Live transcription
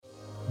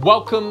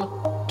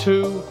Welcome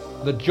to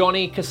the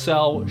Johnny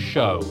Cassell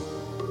Show.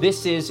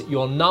 This is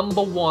your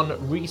number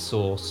one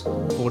resource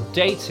for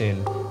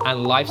dating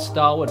and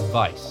lifestyle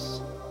advice.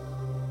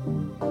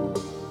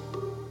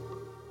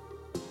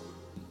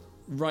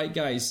 Right,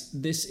 guys,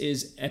 this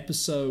is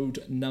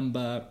episode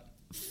number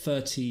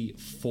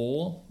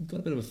 34. We've got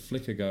a bit of a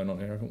flicker going on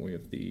here, haven't we,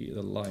 with the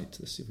light?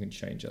 Let's see if we can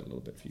change that a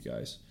little bit for you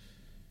guys.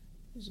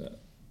 Is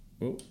that...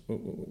 Whoa.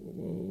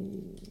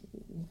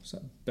 Is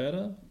that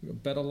better? We've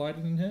got better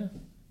lighting in here?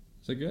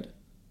 Is that good?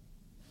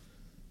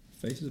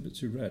 Face is a bit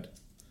too red.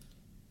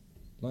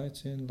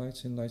 Light in. 1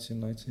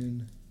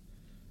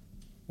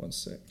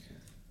 sec.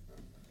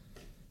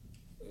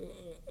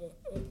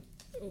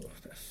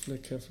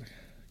 Flicker.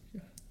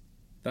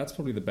 That's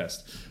probably the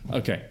best.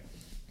 Okay.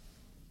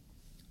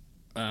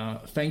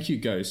 Thank you,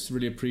 Ghost.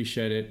 Really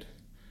appreciate it.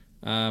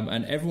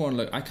 And everyone,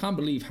 look, I can't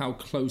believe how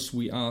close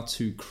we are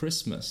to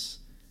Christmas.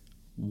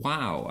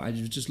 Wow. I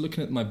was just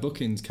looking at my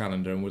bookings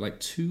calendar and we're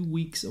like 2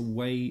 weeks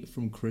away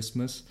from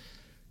Christmas.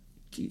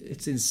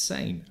 It's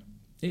insane.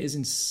 It is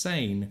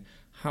insane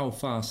how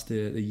fast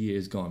the year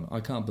has gone. I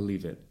can't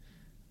believe it.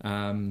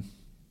 Yeah,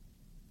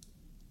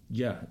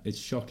 it's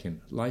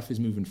shocking. Life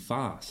is moving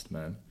fast,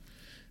 man.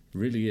 It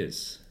really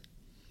is.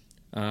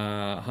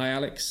 Hi,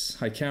 Alex.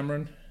 Hi,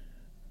 Cameron.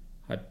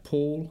 Hi,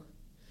 Paul.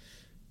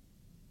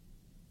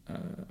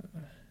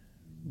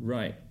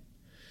 Right.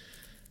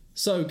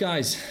 So,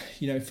 guys,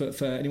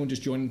 for anyone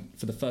just joining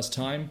for the first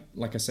time,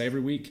 like I say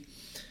every week,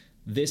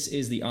 this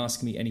is the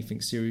Ask Me Anything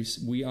series.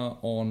 We are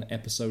on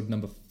episode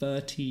number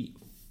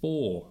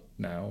 34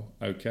 now,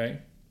 okay?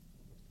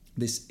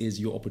 This is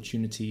your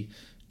opportunity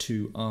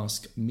to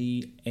ask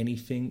me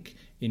anything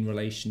in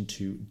relation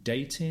to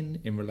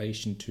dating, in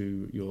relation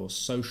to your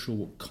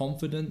social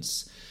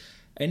confidence,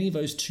 any of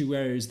those two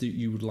areas that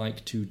you would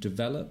like to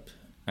develop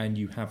and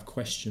you have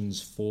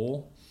questions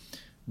for.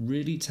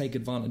 Really take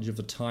advantage of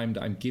the time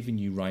that I'm giving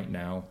you right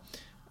now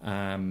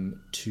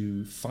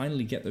to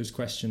finally get those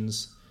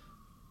questions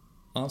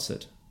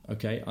answered.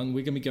 Okay, and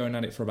we're going to be going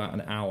at it for about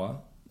an hour.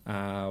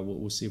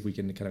 We'll see if we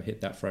can kind of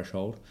hit that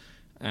threshold.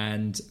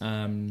 And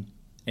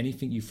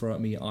anything you throw at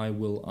me, I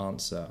will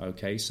answer.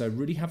 Okay, so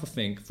really have a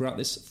think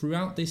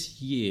throughout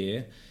this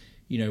year.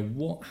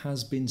 What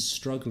has been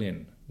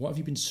struggling? What have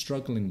you been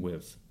struggling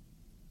with?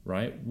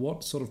 Right?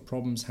 What sort of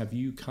problems have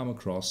you come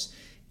across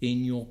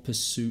in your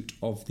pursuit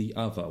of the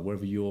other?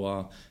 Whether you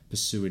are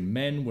pursuing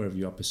men, whether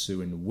you are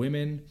pursuing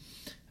women.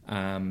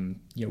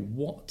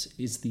 What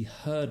is the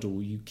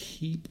hurdle you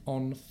keep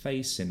on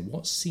facing?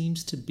 What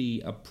seems to be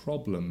a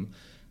problem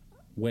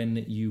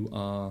when you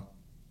are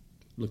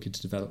looking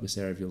to develop this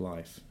area of your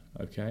life?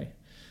 Okay,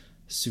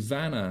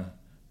 Savannah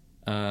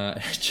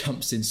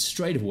jumps in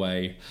straight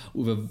away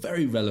with a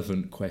very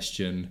relevant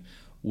question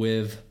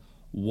with,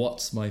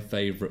 what's my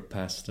favourite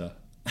pasta?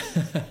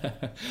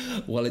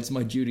 Well, it's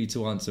my duty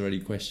to answer any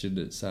question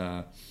that's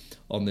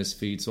on this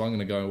feed, so I'm going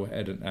to go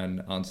ahead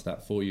and answer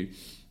that for you.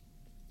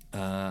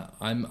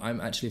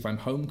 I'm actually, if I'm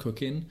home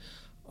cooking,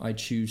 I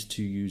choose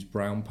to use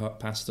brown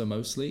pasta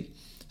mostly.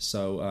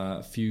 So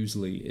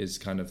fusilli is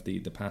kind of the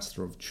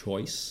pasta of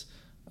choice.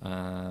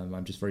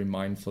 I'm just very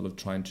mindful of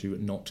trying to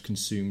not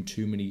consume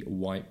too many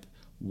white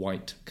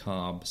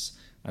carbs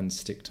and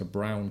stick to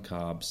brown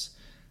carbs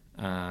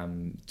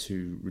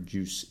to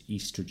reduce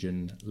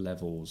estrogen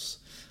levels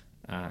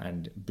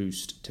and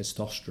boost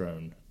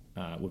testosterone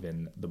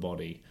within the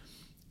body.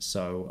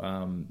 So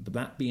but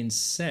that being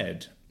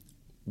said,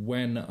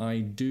 when I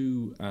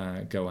do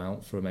go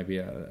out for maybe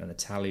an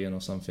Italian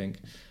or something,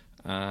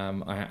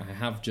 I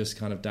have just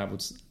kind of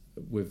dabbled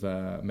with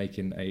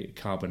making a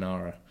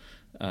carbonara.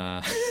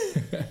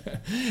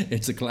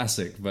 It's a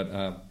classic, but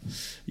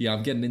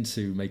I'm getting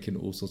into making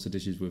all sorts of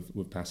dishes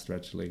with pasta,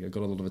 actually. I've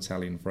got a lot of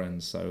Italian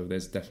friends, so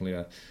there's definitely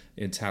an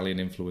Italian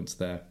influence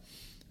there.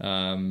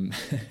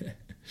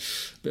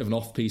 Bit of an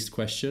off-piste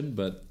question,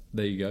 but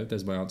there you go.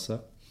 There's my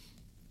answer.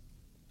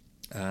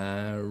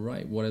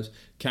 Right, what else?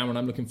 Cameron,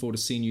 I'm looking forward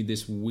to seeing you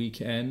this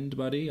weekend,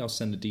 buddy. I'll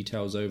send the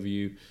details over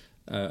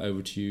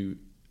to you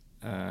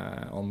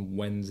on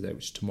Wednesday,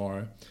 which is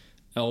tomorrow.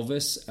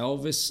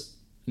 Elvis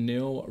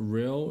Neil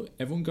Real.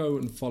 Everyone go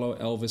and follow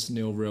Elvis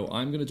Neil Real.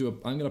 I'm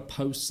gonna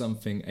post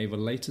something either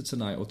later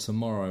tonight or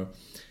tomorrow.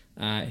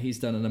 He's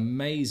done an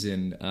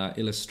amazing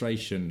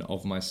illustration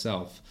of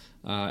myself.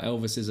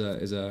 Elvis is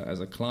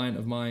a client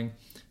of mine,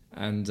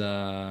 and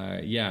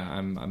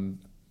I'm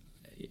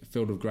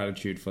filled with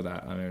gratitude for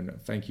that. I mean,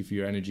 thank you for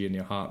your energy and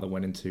your heart that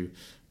went into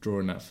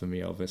drawing that for me,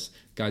 Elvis.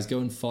 Guys, go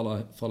and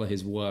follow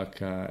his work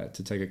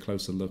to take a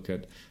closer look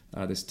at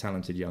this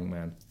talented young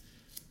man.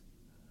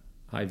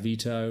 Hi,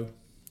 Vito.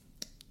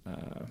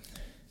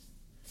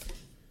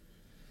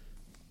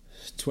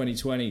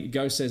 2020.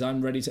 Ghost says,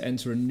 I'm ready to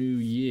enter a new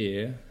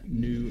year,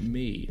 new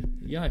me.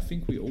 Yeah, I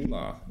think we all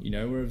are.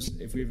 Whereas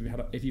if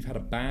you've had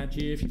a bad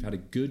year, if you've had a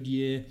good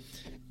year,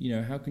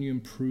 how can you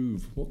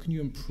improve? What can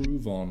you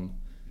improve on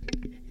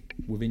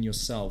within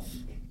yourself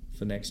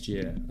for next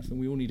year? I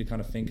think we all need to kind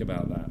of think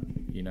about that.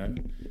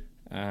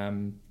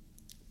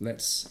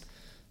 Let's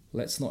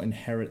let's not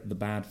inherit the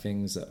bad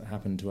things that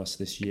happened to us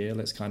this year.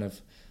 Let's kind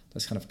of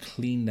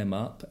clean them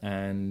up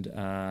and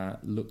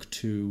look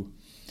to,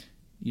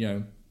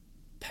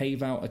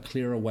 pave out a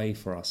clearer way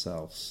for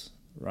ourselves,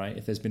 right?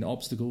 If there's been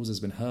obstacles, there's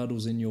been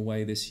hurdles in your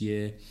way this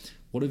year,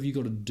 what have you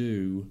got to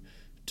do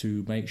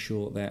to make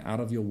sure they're out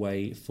of your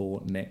way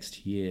for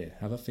next year?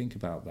 Have a think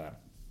about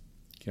that,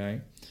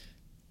 okay?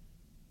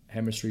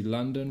 Hemisphere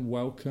London,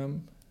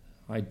 welcome.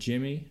 Hi,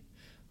 Jimmy.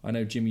 I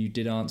know, Jimmy, you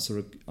did ask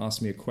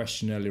me a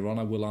question earlier on.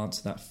 I will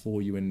answer that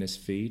for you in this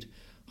feed.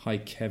 Hi,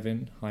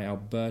 Kevin. Hi,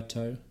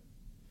 Alberto.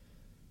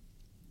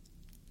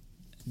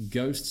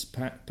 Ghost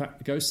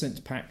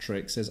St.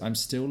 Patrick says, I'm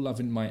still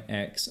loving my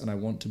ex and I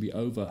want to be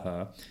over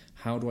her.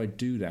 How do I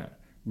do that?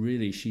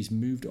 Really, she's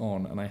moved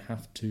on and I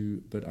have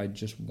to, but I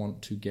just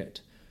want to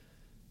get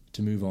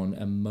to move on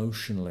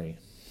emotionally.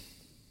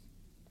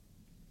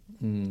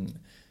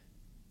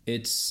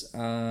 It's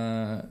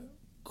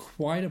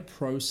quite a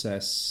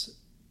process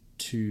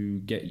to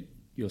get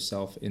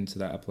yourself into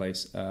that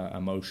place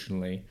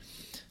emotionally.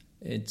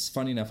 It's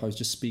funny enough, I was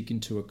just speaking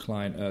to a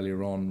client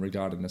earlier on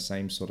regarding the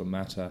same sort of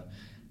matter.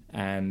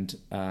 And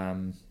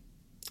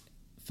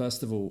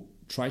first of all,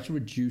 try to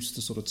reduce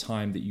the sort of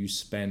time that you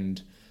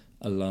spend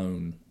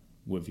alone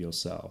with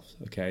yourself,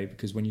 okay?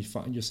 Because when you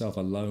find yourself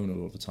alone a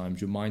lot of the times,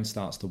 your mind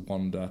starts to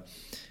wander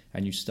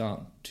and you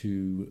start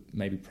to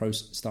maybe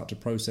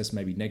process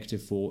maybe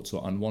negative thoughts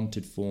or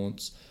unwanted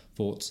thoughts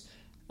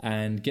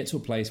and get to a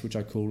place which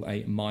I call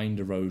a mind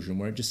erosion,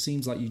 where it just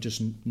seems like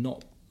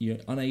you're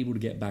unable to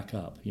get back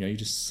up. You're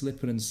just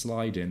slipping and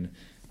sliding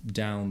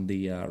down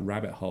the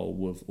rabbit hole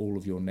with all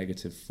of your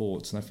negative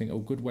thoughts. And I think a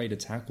good way to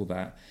tackle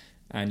that,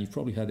 and you've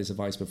probably heard this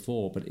advice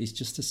before, but it's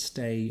just to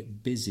stay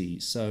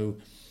busy. So,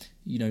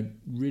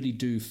 really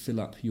do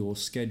fill up your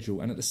schedule.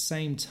 And at the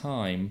same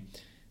time,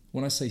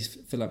 when I say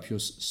fill up your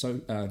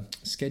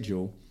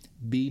schedule,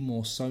 be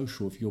more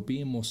social. If you're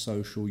being more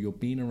social, you're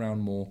being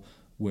around more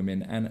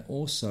women, and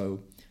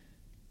also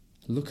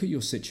look at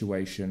your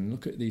situation,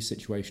 look at the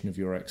situation of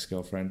your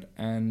ex-girlfriend,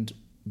 and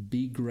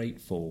be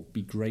grateful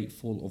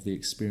of the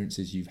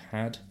experiences you've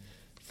had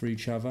with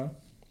each other,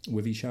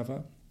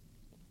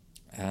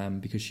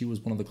 because she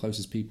was one of the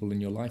closest people in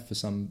your life for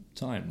some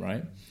time,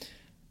 right?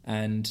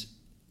 And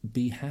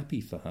be happy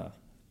for her,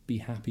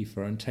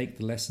 and take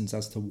the lessons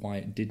as to why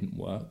it didn't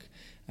work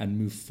and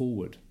move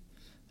forward,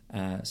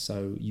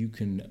 so you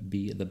can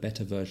be the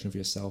better version of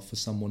yourself for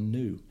someone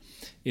new.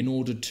 In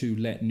order to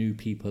let new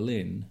people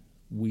in,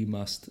 we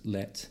must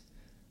let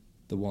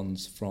the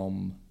ones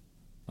from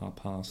our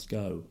past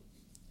go,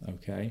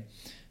 okay?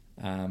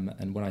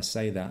 And when I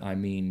say that, I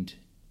mean,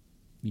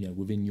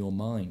 within your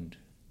mind,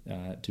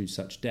 to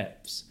such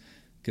depths.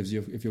 Because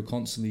if you're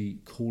constantly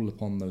called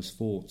upon those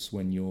thoughts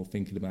when you're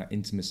thinking about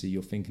intimacy,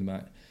 you're thinking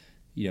about,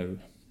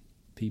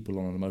 people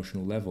on an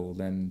emotional level,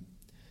 then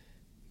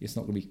it's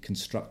not going to be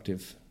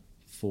constructive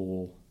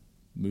for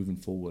moving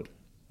forward,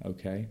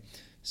 okay?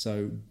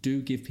 So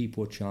do give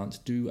people a chance,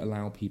 do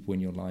allow people in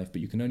your life,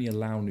 but you can only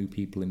allow new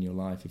people in your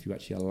life if you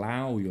actually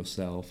allow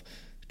yourself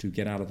to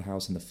get out of the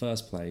house in the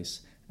first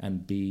place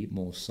and be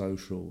more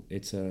social.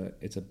 It's a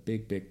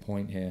big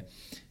point here.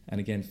 And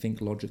again,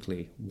 think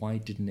logically. Why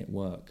didn't it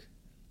work?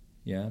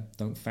 Yeah,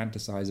 don't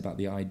fantasize about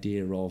the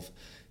idea of,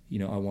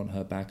 I want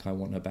her back.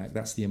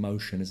 That's the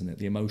emotion, isn't it?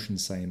 The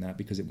emotion's saying that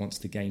because it wants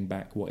to gain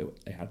back what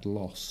it had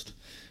lost.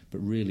 But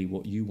really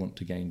what you want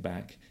to gain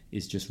back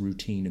is just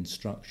routine and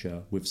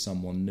structure with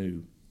someone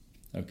new.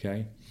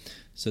 Okay?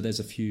 So there's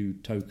a few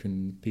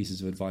token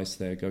pieces of advice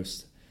there,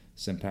 Ghost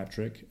St.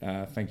 Patrick.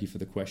 Thank you for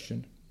the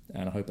question,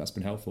 and I hope that's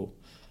been helpful.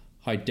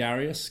 Hi,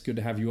 Darius. Good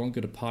to have you on.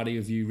 Good to party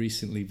with you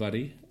recently,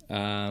 buddy.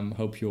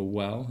 Hope you're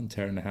well and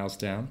tearing the house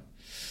down.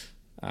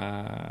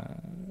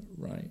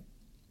 Right.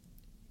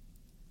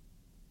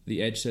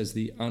 The Edge says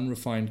the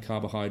unrefined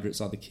carbohydrates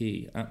are the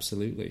key.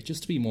 Absolutely.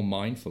 Just to be more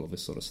mindful of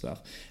this sort of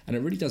stuff. And it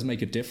really does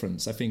make a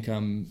difference. I think,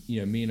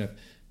 me and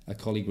a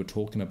colleague were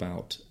talking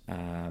about,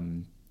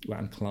 and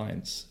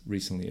clients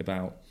recently,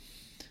 about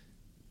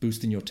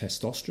boosting your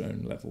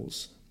testosterone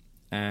levels.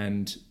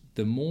 And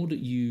the more that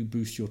you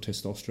boost your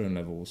testosterone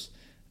levels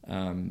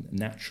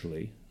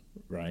naturally,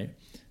 right,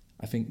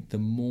 I think the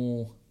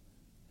more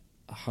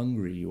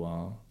hungry you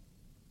are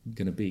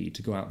going to be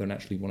to go out there and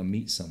actually want to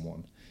meet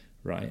someone,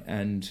 right?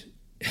 And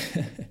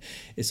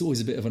it's always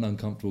a bit of an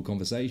uncomfortable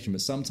conversation,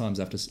 but sometimes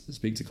I have to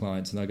speak to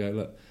clients and I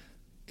go,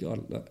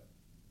 look,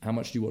 how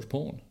much do you watch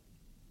porn,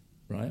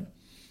 right?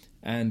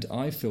 And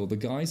I feel the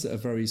guys that are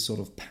very sort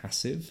of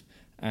passive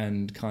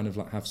and kind of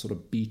have sort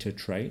of beta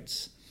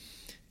traits,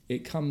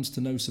 it comes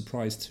to no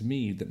surprise to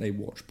me that they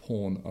watch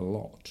porn a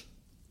lot,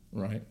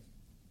 right?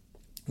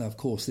 Now, of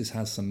course, this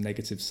has some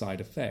negative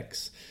side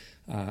effects.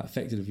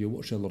 Effectively, if you're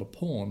watching a lot of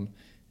porn,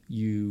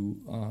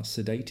 you are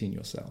sedating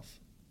yourself,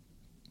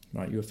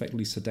 right? You're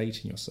effectively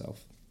sedating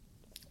yourself.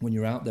 When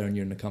you're out there and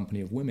you're in the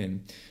company of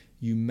women,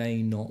 you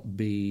may not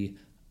be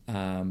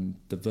the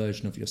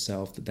version of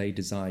yourself that they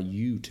desire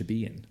you to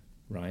be in,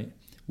 right?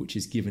 which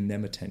is giving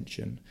them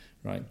attention,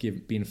 right?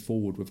 Being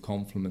forward with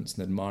compliments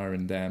and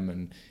admiring them,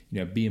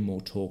 and being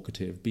more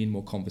talkative, being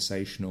more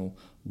conversational.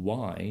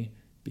 Why?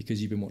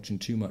 Because you've been watching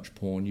too much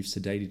porn, you've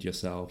sedated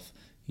yourself,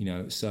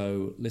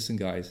 So listen,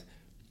 guys,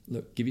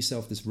 look, give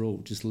yourself this rule: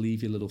 just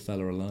leave your little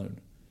fella alone.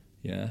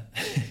 Yeah,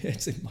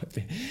 it's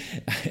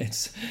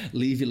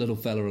leave your little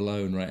fella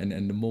alone, right?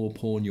 And the more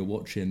porn you're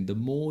watching, the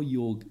more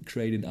you're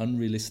creating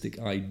unrealistic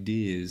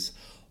ideas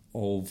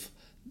of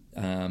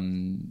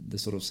the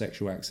sort of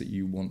sexual acts that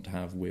you want to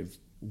have with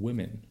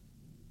women,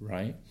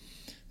 right?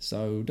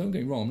 So don't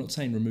get me wrong, I'm not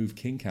saying remove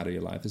kink out of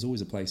your life. There's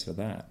always a place for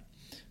that.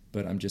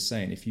 But I'm just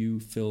saying, if you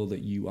feel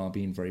that you are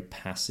being very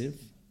passive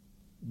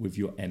with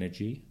your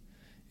energy,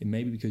 it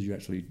may be because you're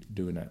actually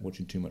doing that,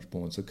 watching too much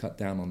porn. So cut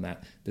down on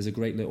that. There's a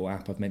great little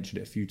app, I've mentioned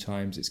it a few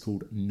times. It's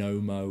called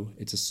Nomo.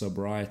 It's a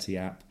sobriety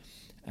app.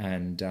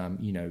 And,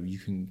 you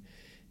can...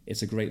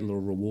 It's a great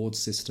little reward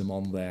system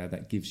on there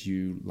that gives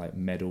you like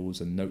medals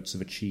and notes of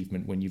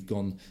achievement when you've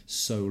gone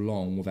so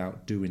long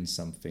without doing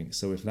something.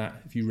 So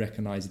if you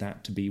recognize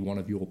that to be one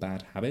of your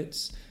bad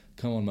habits,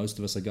 come on, most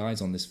of us are guys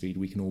on this feed.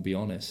 We can all be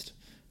honest,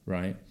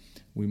 right?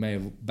 We may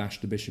have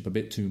bashed the bishop a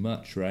bit too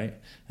much, right?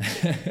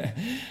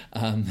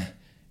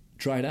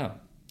 Try it out,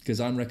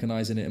 because I'm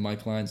recognizing it in my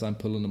clients. I'm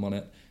pulling them on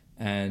it,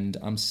 and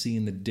I'm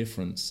seeing the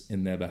difference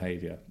in their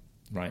behavior,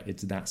 right?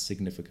 It's that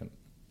significant,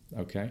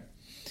 okay?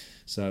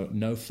 So,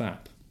 no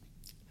fap.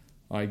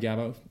 Hi,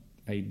 Gabo.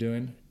 How you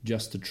doing?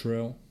 Just a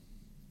trill.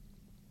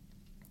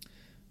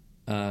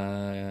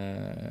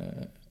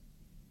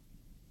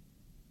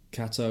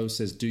 Kato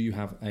says, do you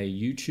have a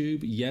YouTube?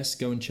 Yes,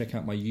 go and check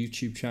out my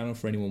YouTube channel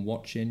for anyone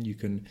watching. You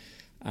can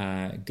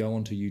go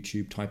onto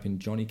YouTube, type in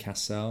Johnny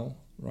Cassell,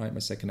 right? My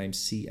second name,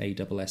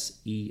 Cassell,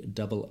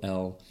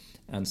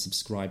 and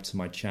subscribe to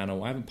my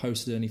channel. I haven't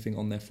posted anything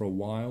on there for a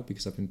while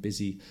because I've been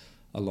busy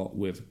a lot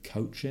with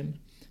coaching.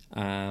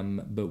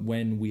 But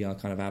when we are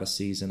kind of out of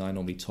season, I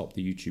normally top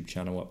the YouTube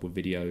channel up with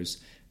videos,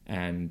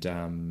 and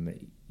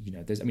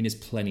there's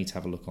plenty to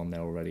have a look on there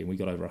already, and we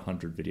got over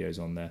 100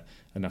 videos on there,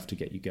 enough to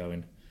get you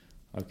going.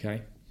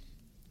 Okay.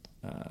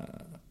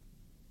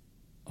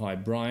 Hi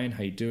Brian,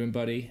 how you doing,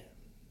 buddy?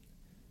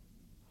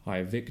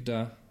 Hi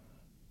Victor.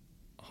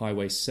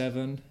 Highway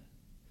 7,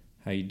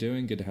 how you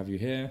doing? Good to have you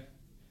here.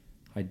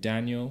 Hi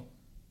Daniel.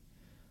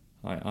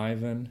 Hi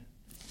Ivan.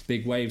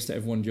 Big waves to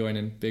everyone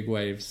joining. Big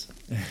waves.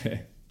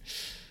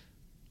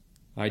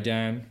 Hi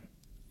Dan.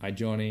 Hi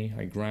Johnny.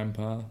 Hi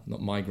Grandpa.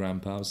 Not my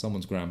grandpa,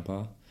 someone's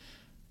grandpa.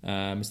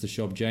 Mr.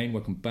 Shob Jane,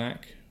 welcome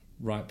back.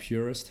 Right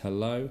Purist,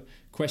 hello.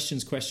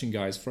 Question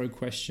guys. Throw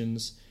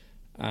questions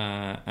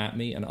at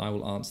me and I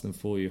will answer them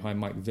for you. Hi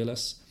Mike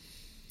Villas.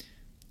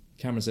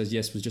 Cameron says,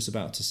 yes, was just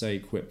about to say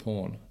quit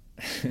porn.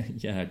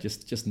 Yeah,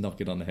 just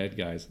knock it on the head,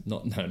 guys.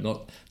 Not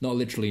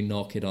literally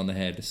knock it on the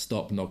head.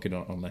 Stop knocking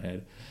it on the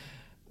head.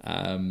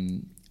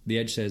 The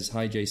Edge says,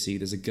 hi JC,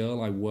 there's a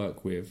girl I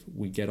work with.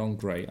 We get on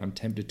great. I'm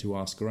tempted to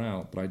ask her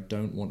out, but I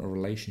don't want a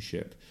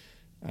relationship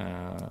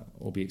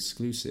or be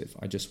exclusive.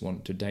 I just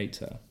want to date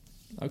her.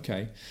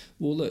 Okay.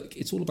 Well, look,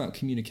 it's all about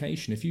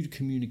communication. If you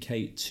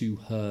communicate to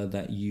her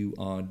that you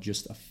are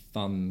just a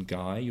fun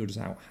guy, you're just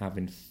out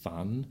having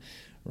fun,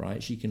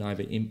 right? She can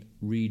either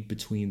read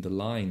between the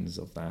lines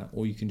of that,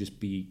 or you can just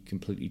be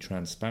completely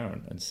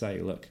transparent and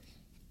say, look,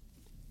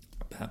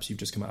 perhaps you've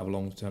just come out of a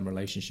long-term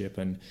relationship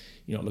and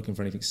you're not looking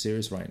for anything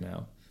serious right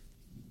now.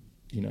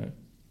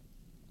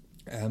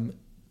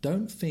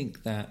 Don't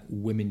think that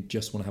women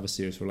just want to have a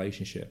serious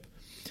relationship.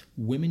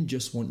 Women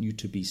just want you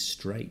to be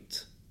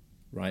straight,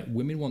 right?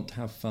 Women want to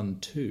have fun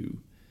too.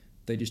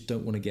 They just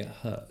don't want to get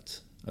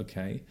hurt,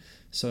 okay?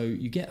 So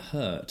you get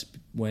hurt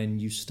when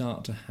you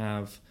start to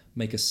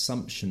make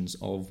assumptions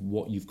of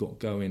what you've got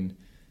going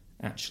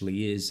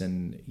actually is,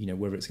 and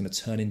whether it's going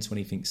to turn into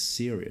anything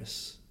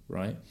serious,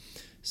 right?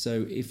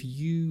 So if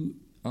you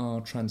are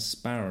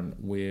transparent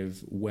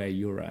with where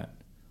you're at,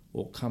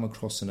 or come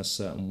across in a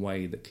certain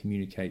way that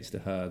communicates to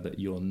her that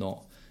you're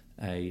not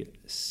a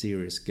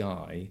serious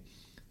guy,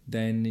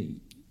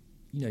 then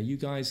you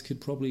guys could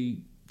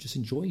probably just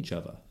enjoy each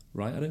other,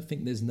 right? I don't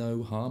think there's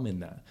no harm in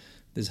that.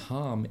 There's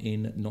harm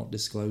in not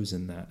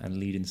disclosing that and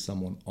leading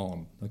someone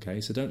on, okay?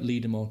 So don't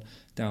lead them on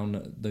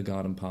down the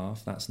garden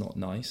path. That's not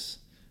nice,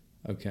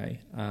 okay?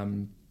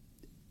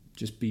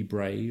 Just be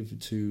brave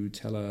to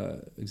tell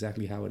her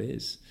exactly how it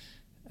is.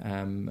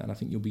 And I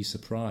think you'll be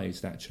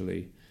surprised,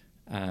 actually.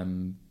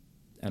 And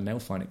they'll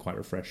find it quite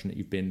refreshing that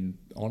you've been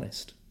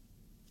honest,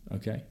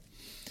 okay?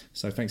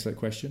 So thanks for that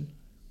question.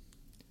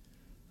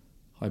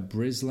 Hi,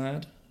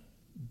 Brislad.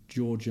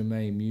 Georgia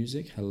May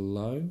Music,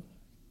 hello.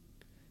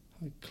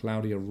 Hi,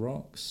 Claudia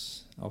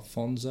Rocks.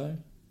 Alfonso.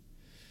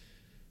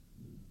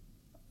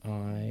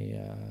 I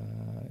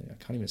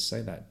can't even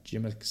say that.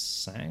 Jimak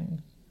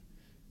Sang.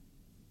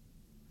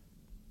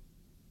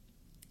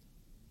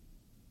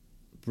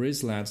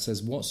 Brislad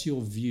says, what's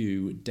your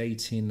view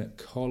dating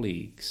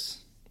colleagues?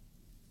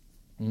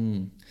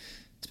 Depends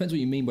what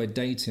you mean by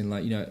dating.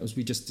 Like, as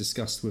we just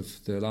discussed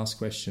with the last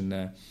question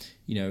there,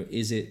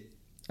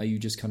 are you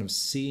just kind of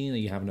seeing? Are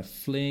you having a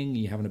fling? Are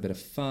you having a bit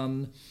of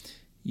fun?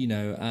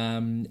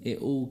 It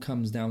all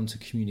comes down to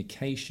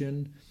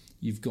communication.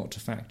 You've got to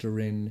factor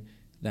in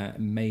that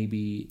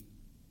maybe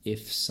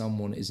if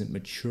someone isn't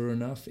mature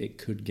enough, it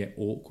could get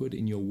awkward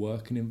in your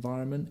working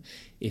environment.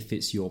 If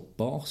it's your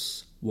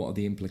boss, what are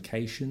the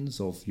implications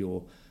of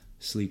your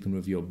sleeping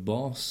with your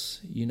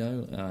boss?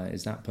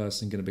 Is that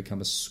person going to become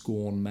a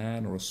scorn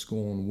man or a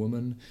scorn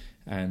woman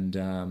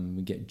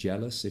and get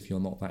jealous if you're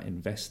not that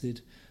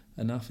invested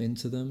enough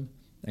into them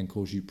and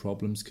cause you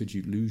problems? Could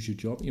you lose your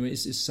job?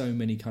 It's so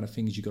many kind of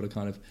things you've got to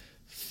kind of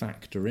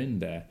factor in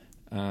there.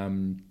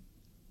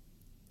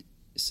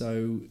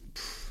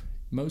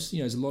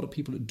 There's a lot of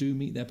people that do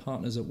meet their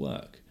partners at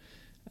work.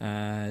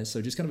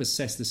 So just kind of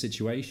assess the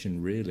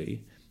situation,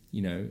 really,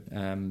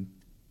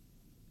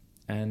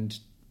 and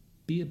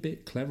be a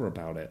bit clever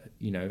about it.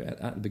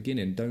 At the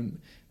beginning, don't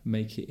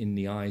make it in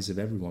the eyes of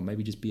everyone.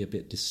 Maybe just be a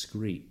bit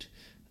discreet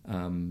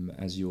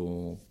as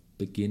you're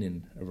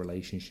beginning a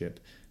relationship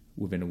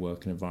within a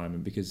working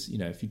environment. Because,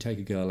 if you take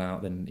a girl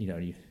out, then,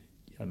 you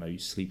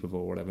sleep with her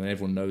or whatever, and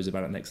everyone knows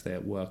about it next day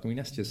at work.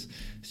 It's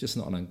just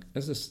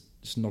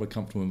not a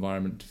comfortable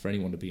environment for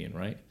anyone to be in,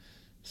 right?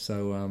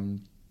 So, a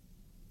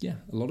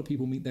lot of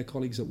people meet their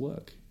colleagues at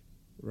work,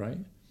 right?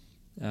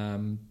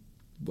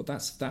 But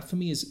that for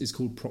me is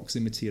called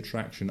proximity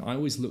attraction. I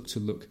always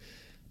look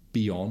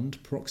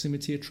beyond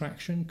proximity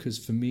attraction, because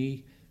for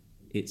me,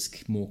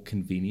 it's more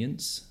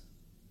convenience.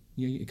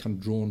 You're kind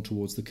of drawn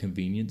towards the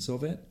convenience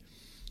of it.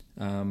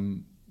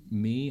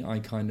 I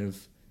kind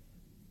of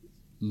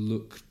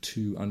look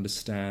to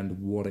understand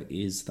what it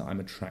is that I'm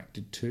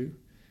attracted to,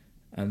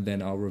 and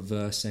then I'll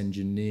reverse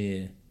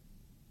engineer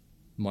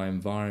my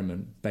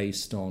environment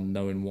based on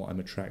knowing what I'm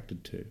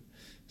attracted to.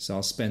 So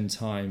I'll spend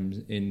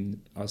time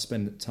in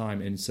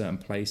certain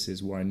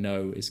places where I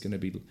know it's going to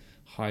be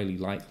highly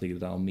likely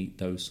that I'll meet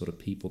those sort of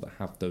people that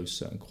have those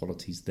certain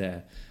qualities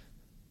there.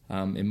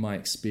 In my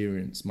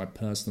experience, my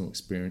personal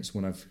experience,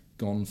 when I've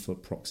gone for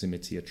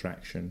proximity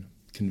attraction,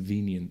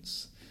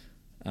 convenience,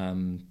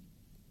 it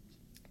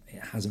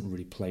hasn't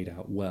really played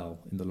out well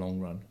in the long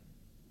run,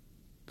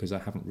 because I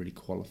haven't really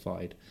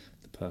qualified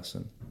the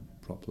person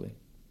properly.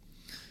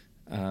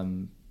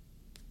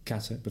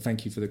 Cato, but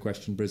thank you for the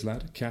question,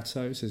 Brislad.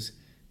 Cato says,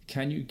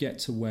 can you get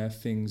to where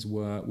things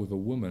were with a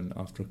woman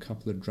after a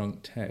couple of drunk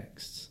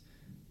texts?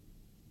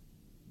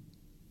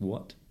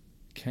 What?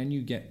 Can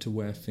you get to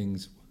where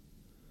things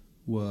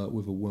were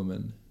with a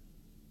woman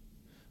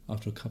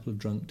after a couple of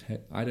drunk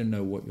texts? I don't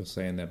know what you're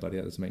saying there, buddy.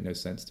 That doesn't make no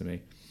sense to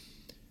me.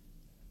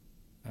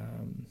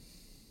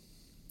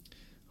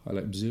 Hi,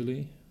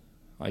 Zuli.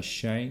 Hi,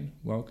 Shane.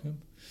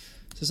 Welcome.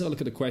 So let's have a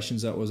look at the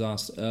questions that was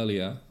asked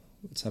earlier.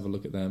 Let's have a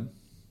look at them.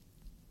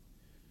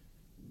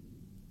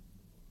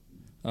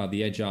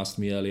 The Edge asked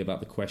me earlier about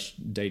the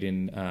question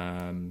dating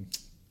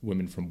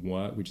women from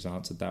work. We just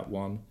answered that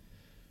one.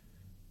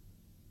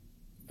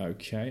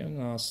 Okay, I'm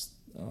going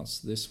to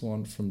ask this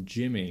one from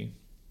Jimmy.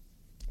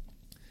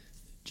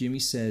 Jimmy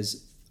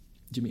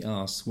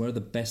asks, where are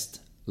the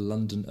best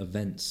London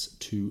events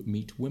to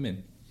meet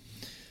women?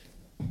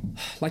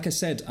 Like I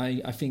said,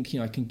 I think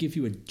I can give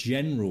you a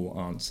general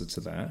answer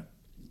to that,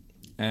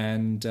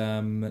 and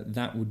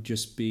that would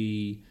just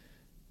be,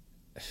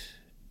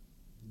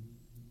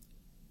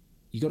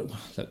 you got to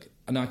look.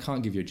 And I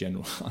can't give you a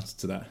general answer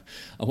to that.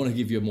 I want to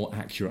give you a more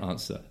accurate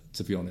answer,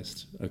 to be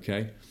honest.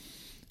 Okay,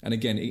 and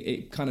again,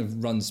 it kind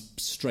of runs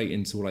straight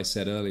into what I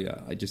said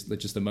earlier.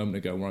 Just a moment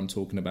ago, where I'm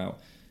talking about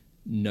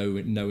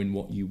knowing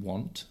what you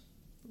want,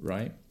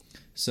 right?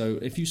 So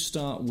if you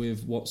start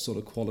with what sort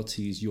of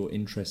qualities you're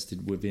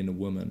interested within a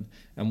woman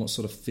and what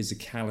sort of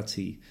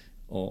physicality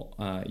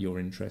you're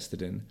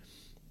interested in,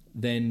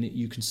 then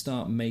you can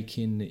start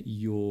making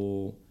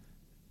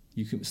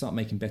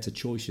better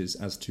choices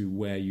as to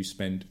where you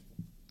spend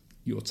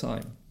your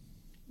time.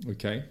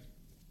 Okay?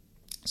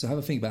 So have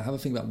a think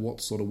about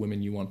what sort of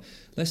women you want.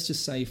 Let's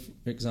just say,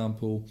 for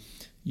example,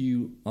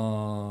 you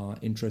are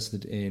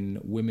interested in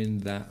women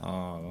that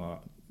are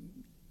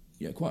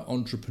quite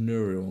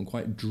entrepreneurial and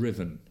quite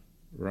driven,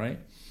 right?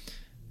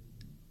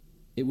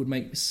 It would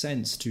make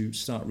sense to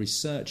start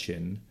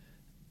researching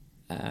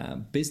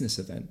business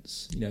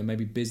events.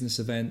 Maybe business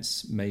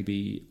events,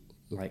 maybe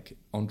like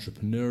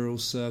entrepreneurial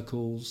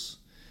circles,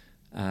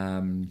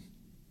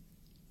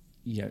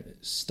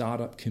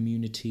 startup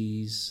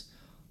communities,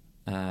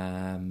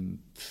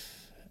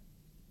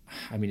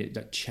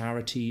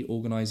 charity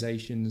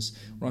organisations.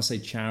 When I say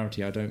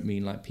charity, I don't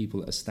mean like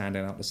people that are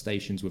standing out the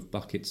stations with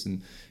buckets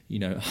and,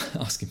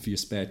 asking for your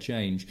spare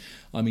change.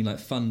 I mean like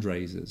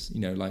fundraisers,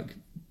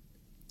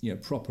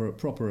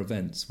 proper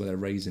events where they're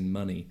raising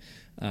money.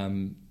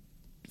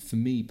 For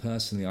me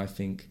personally, I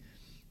think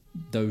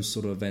those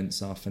sort of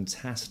events are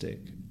fantastic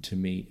to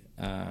meet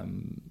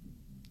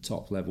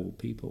top level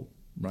people,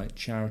 right?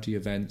 Charity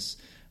events,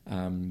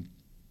 if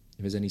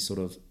there's any sort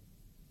of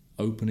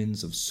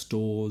openings of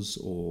stores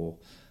or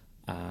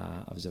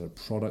is there a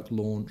product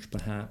launch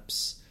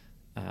perhaps,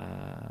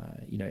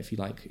 if you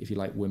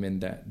like women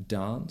that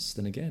dance,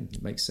 then again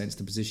it makes sense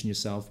to position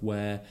yourself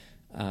where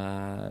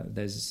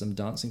There's some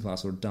dancing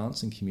class or a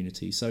dancing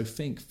community. So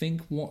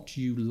think what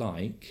you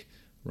like,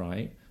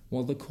 right?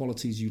 What are the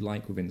qualities you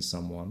like within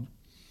someone?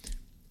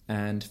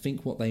 And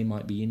think what they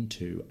might be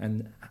into,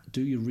 and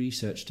do your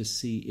research to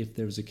see if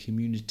there is a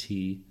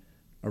community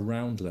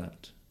around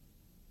that.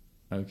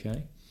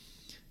 Okay?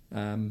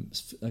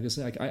 Like I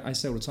say, I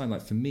say all the time,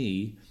 like for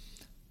me,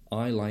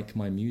 I like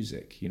my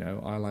music,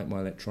 I like my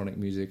electronic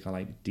music, I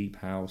like deep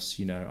house,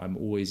 I'm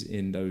always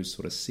in those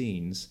sort of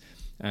scenes.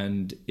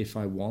 And if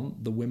I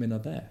want, the women are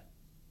there,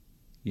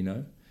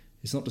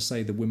 It's not to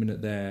say the women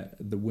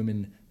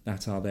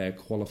that are there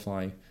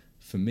qualify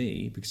for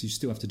me, because you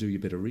still have to do your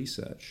bit of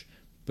research,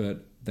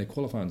 but they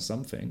qualify on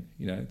something,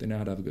 they know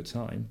how to have a good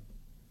time.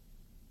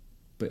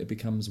 But it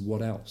becomes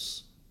what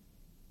else,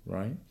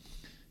 right?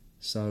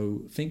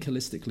 So think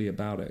holistically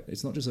about it.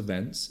 It's not just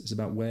events, it's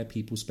about where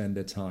people spend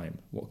their time,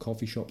 what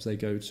coffee shops they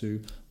go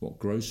to, what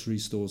grocery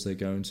stores they're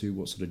going to,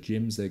 what sort of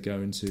gyms they're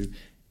going to.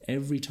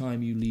 Every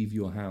time you leave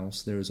your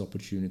house, there is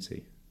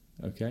opportunity.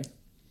 Okay?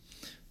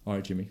 All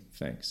right, Jimmy,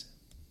 thanks.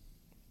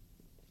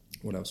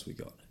 What else we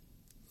got?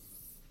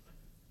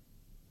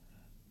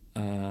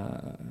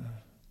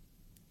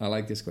 I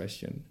like this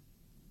question.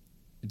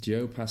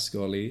 Joe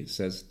Pascoli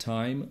says,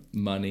 time,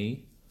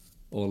 money,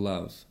 or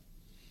love?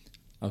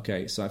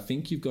 Okay, so I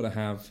think you've got to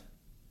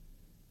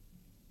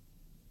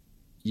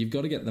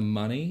get the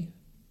money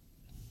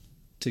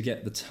to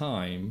get the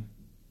time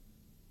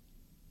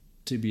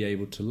to be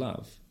able to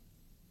love,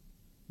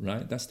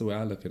 right? That's the way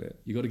I look at it.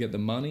 You've got to get the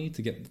money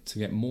to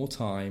get more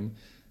time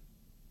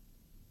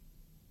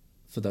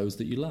for those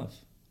that you love.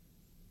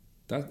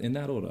 That in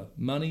that order: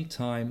 money,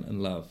 time,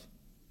 and love.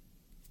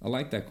 I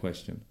like that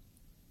question.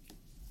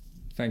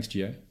 Thanks,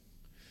 Gio.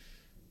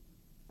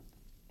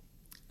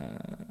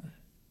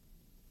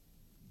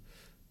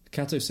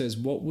 Kato says,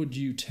 what would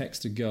you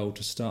text a girl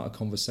to start a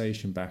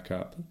conversation back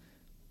up?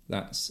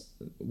 That's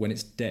when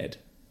it's dead.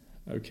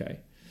 Okay.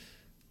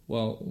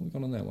 Well, what's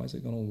gone on there? Why is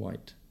it gone all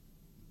white?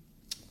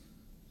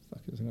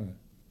 Fuck it.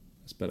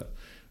 That's better.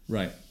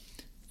 Right.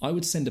 I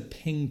would send a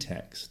ping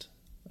text.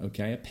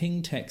 Okay. A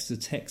ping text is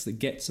a text that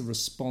gets a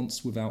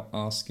response without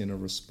asking a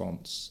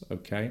response.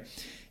 Okay.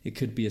 It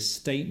could be a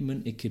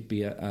statement. It could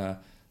be a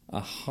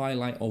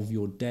highlight of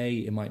your day.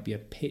 It might be a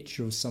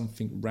picture of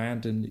something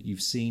random that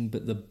you've seen,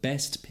 but the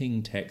best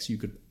ping text you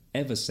could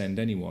ever send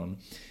anyone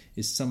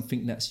is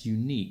something that's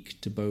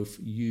unique to both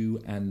you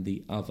and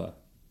the other.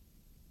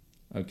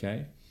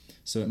 Okay?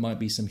 So it might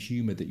be some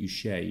humor that you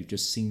share. You've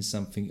just seen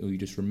something, or you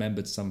just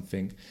remembered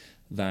something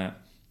that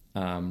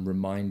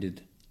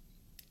reminded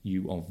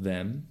you of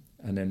them.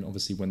 And then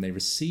obviously when they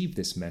receive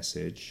this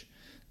message,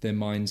 their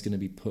mind's going to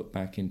be put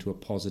back into a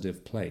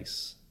positive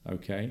place.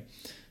 Okay?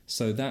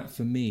 So that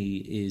for me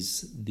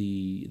is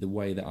the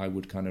way that I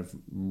would kind of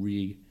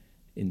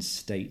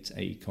reinstate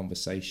a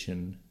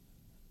conversation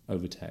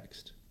over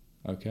text.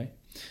 Okay?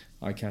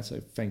 Hi, Kato.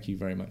 Thank you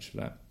very much for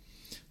that.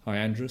 Hi,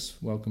 Andrus.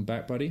 Welcome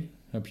back, buddy.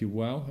 Hope you're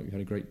well. Hope you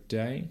had a great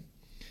day.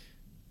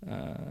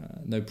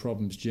 No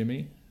problems,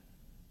 Jimmy.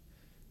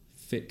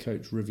 Fit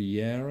Coach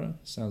Riviera.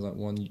 Sounds like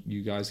one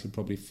you guys could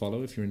probably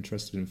follow if you're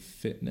interested in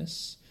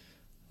fitness.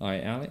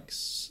 Hi,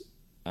 Alex.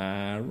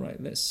 Right,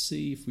 let's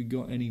see if we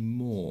got any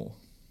more.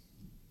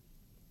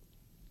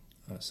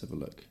 Let's have a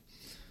look.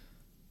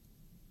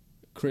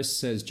 Chris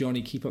says,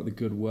 Johnny, keep up the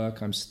good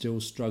work. I'm still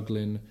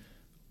struggling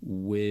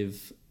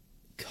with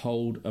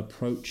cold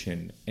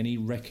approaching. Any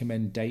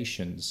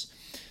recommendations?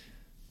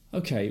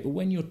 Okay,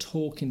 when you're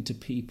talking to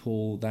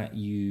people that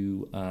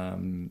you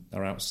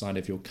are outside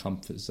of your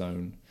comfort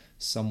zone,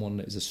 someone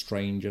that is a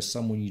stranger,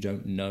 someone you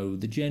don't know,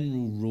 the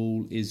general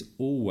rule is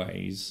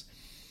always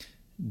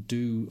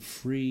do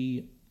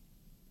free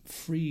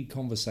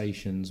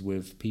conversations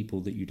with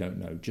people that you don't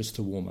know, just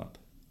to warm up.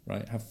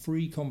 Right? Have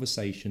free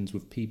conversations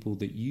with people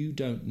that you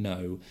don't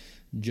know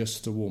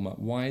just to warm up.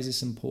 Why is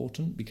this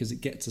important? Because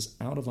it gets us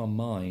out of our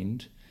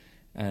mind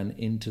and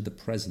into the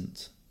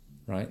present,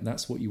 right?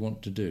 That's what you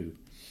want to do.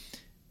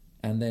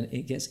 And then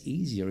it gets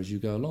easier as you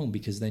go along,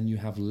 because then you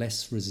have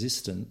less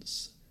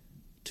resistance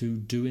to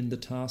doing the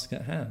task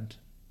at hand,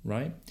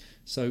 right?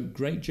 So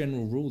great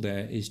general rule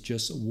there is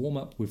just warm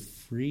up with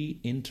free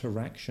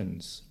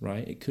interactions,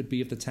 right? It could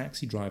be of the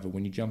taxi driver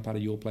when you jump out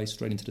of your place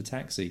straight into the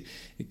taxi.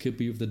 It could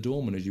be of the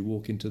doorman as you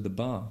walk into the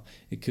bar.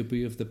 It could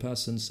be of the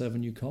person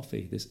serving you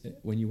coffee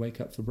when you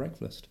wake up for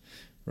breakfast,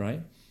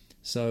 right?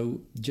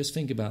 So just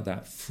think about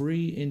that.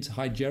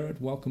 Hi, Jared,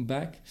 welcome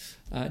back.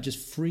 Just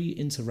free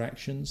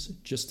interactions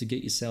just to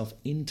get yourself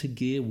into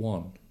gear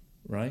one,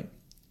 right?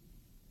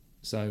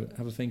 So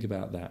have a think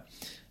about that.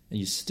 And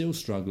you're still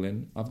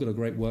struggling, I've got a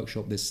great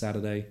workshop this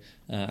Saturday,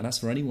 and that's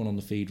for anyone on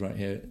the feed right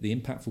here, the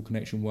Impactful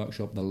Connection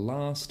Workshop, the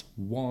last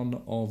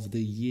one of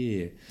the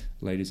year,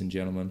 ladies and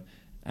gentlemen,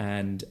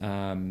 and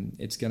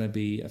it's going to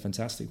be a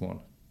fantastic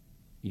one,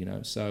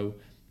 So,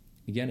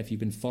 again, if you've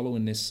been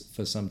following this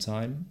for some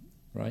time,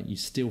 right, you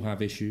still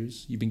have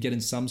issues, you've been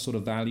getting some sort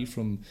of value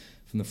from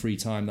the free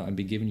time that I've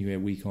been giving you here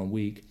week on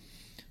week,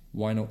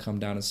 why not come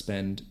down and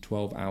spend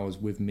 12 hours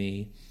with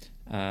me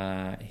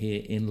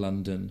here in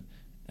London,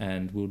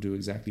 And we'll do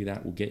exactly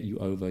that. We'll get you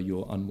over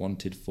your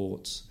unwanted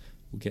thoughts.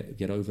 We'll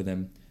get over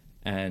them,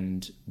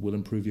 and we'll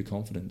improve your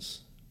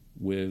confidence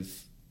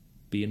with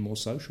being more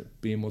social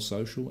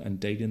and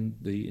dating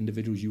the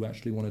individuals you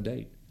actually want to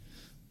date.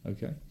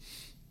 Okay.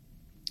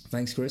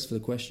 Thanks, Chris, for the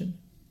question.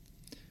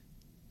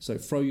 So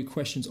throw your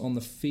questions on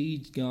the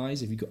feed,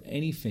 guys. If you've got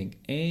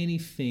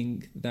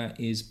anything that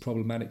is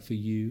problematic for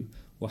you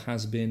or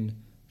has been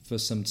for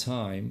some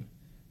time,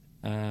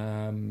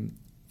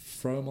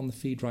 throw them on the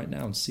feed right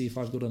now and see if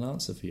I've got an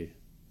answer for you.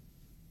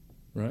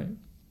 Right?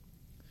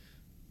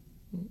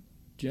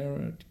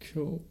 Jared,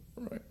 cool.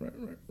 Right.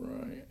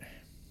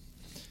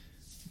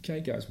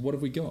 Okay, guys, what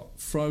have we got?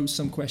 Throw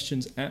some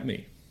questions at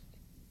me.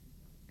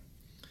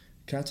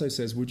 Kato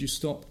says, would you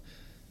stop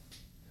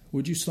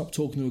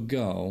talking to a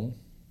girl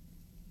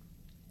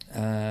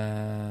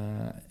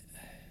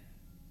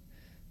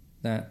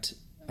that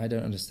I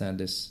don't understand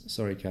this.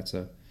 Sorry,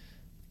 Kato.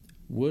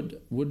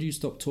 Would you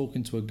stop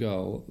talking to a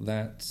girl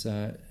that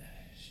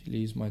she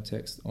leaves my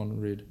text on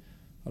read?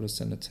 I'll just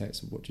send a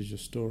text of what is your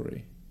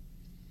story.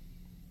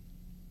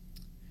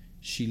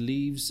 She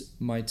leaves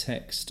my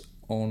text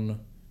on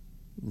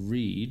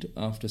read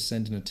after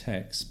sending a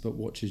text, but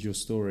watches your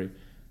story.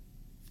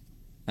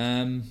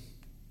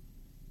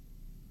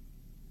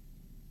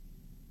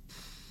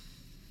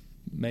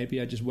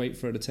 Maybe I just wait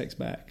for her to text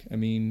back. I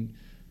mean,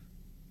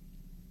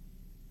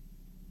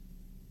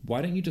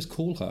 why don't you just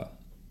call her?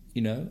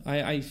 You know,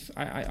 I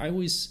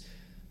always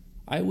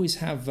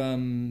have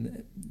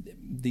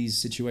these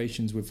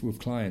situations with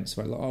clients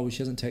where like, oh, she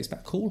hasn't texted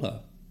back. Call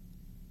her.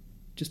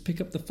 Just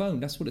pick up the phone.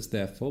 That's what it's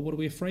there for. What are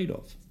we afraid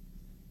of?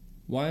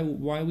 Why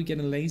are we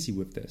getting lazy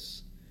with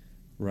this?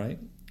 Right?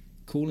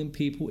 Calling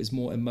people is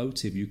more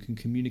emotive. You can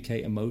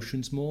communicate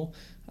emotions more.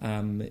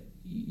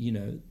 You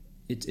know,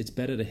 it's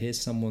better to hear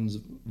someone's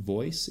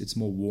voice. It's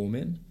more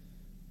warming.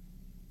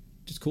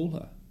 Just call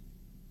her.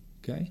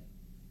 Okay?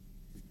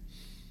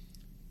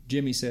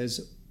 Jimmy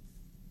says,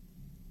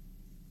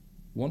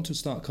 want to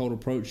start cold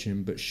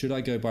approaching, but should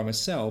I go by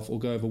myself or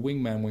go over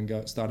wingman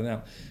when starting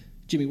out?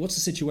 Jimmy, what's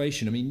the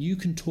situation? I mean, you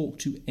can talk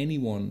to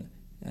anyone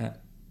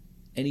at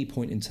any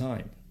point in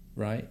time,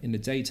 right? In the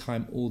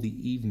daytime or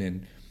the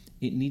evening.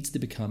 It needs to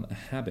become a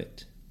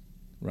habit,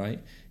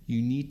 right?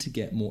 You need to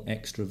get more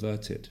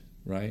extroverted,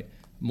 right?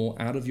 More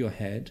out of your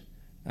head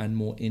and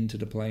more into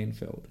the playing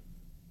field,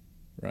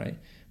 right?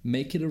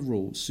 Make it a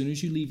rule. As soon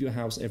as you leave your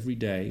house every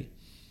day,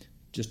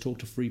 just talk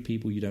to 3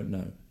 people you don't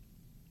know.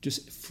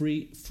 Just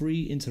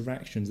free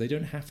interactions. They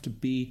don't have to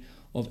be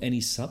of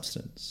any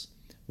substance,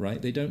 right?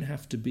 They don't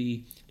have to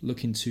be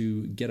looking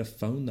to get a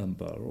phone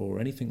number or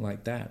anything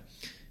like that.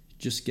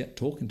 Just get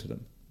talking to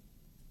them,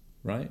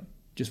 right?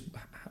 Just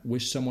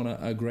wish someone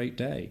a great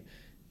day.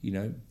 You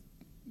know,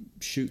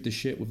 shoot the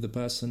shit with the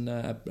person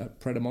at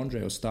Pret a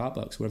Manger or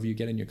Starbucks, wherever you're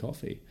getting your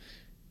coffee,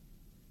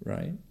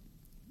 right?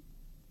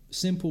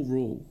 Simple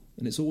rule,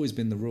 and it's always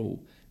been the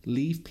rule.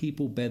 Leave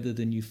people better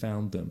than you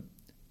found them,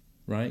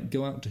 right?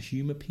 Go out to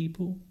humor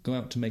people, go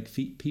out to make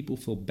people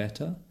feel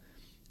better,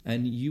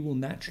 and you will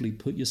naturally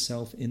put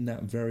yourself in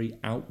that very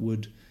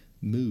outward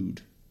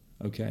mood,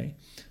 okay?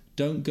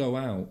 Don't go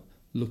out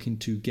looking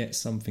to get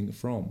something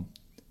from,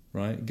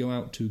 right? Go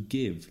out to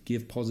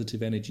give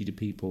positive energy to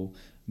people,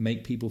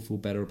 make people feel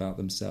better about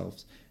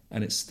themselves,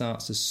 and it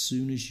starts as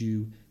soon as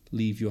you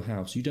leave your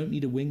house. You don't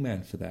need a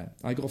wingman for that.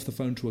 I got off the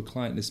phone to a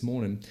client this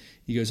morning.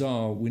 He goes,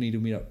 oh, we need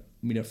to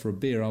meet up for a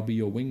beer. I'll be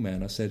your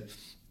wingman. I said,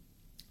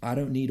 I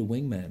don't need a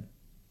wingman.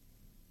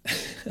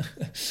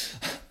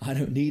 I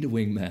don't need a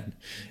wingman.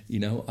 You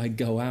know, I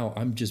go out.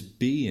 I'm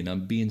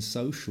being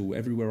social.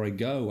 Everywhere I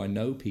go, I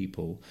know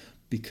people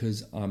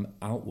because I'm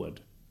outward,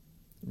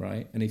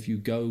 right? And if you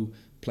go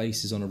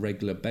places on a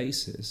regular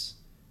basis,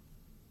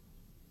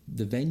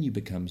 the venue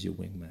becomes your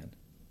wingman.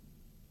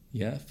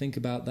 Yeah, think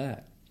about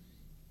that.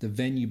 The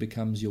venue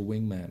becomes your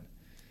wingman.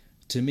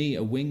 To me,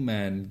 a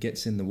wingman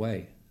gets in the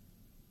way.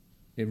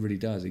 It really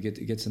does. It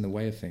gets in the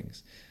way of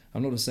things.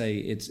 I'm not to say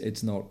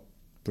it's not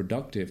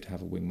productive to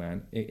have a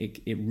wingman.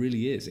 It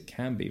really is. It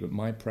can be. But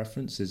my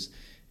preference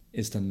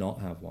is to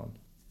not have one.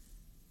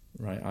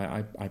 Right?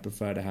 I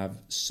prefer to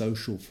have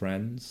social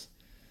friends,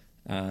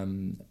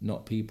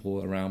 not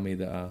people around me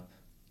that are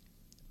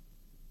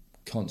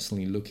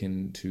constantly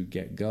looking to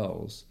get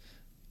girls.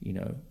 You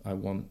know, I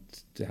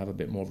want to have a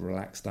bit more of a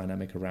relaxed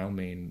dynamic around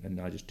me, and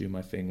I just do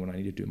my thing when I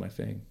need to do my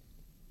thing.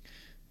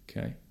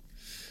 Okay.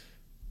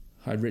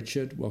 Hi,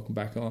 Richard. Welcome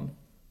back on.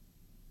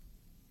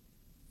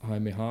 Hi,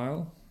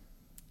 Mihail.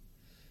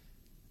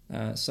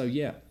 So,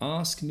 yeah,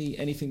 ask me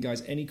anything,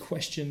 guys. Any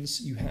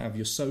questions you have,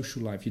 your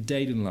social life, your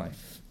dating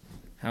life.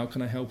 How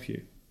can I help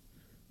you?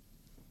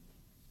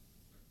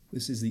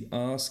 This is the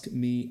Ask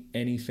Me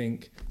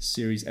Anything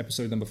series,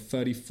 episode number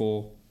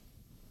 34,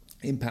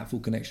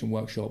 Impactful Connection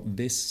Workshop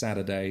this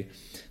Saturday.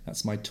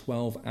 That's my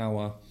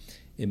 12-hour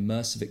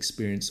immersive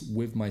experience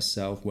with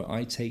myself where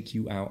I take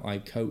you out, I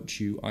coach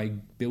you, I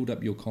build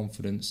up your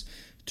confidence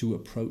to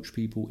approach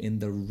people in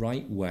the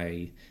right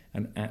way,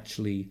 and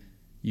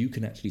you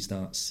can actually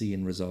start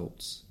seeing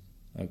results,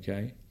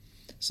 okay?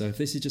 So if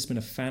this has just been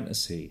a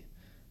fantasy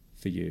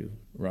for you,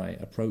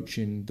 right,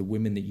 approaching the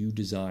women that you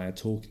desire,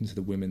 talking to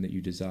the women that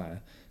you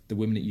desire, the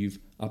women that you've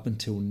up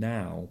until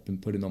now been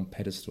putting on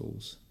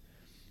pedestals,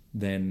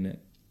 then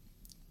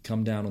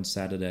come down on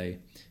Saturday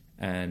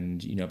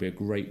and, it'll be a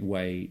great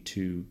way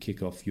to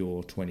kick off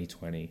your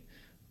 2020,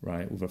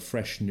 right, with a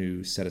fresh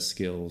new set of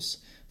skills,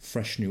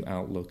 fresh new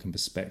outlook and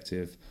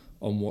perspective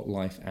on what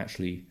life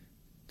actually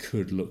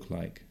could look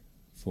like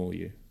for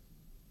you.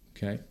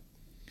 Okay?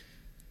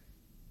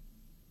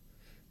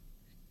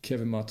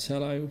 Kevin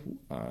Martello,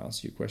 I'll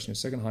ask you a question in a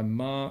second. Hi,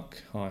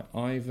 Mark. Hi,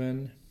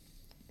 Ivan.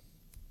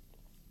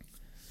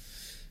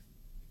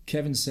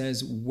 Kevin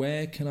says,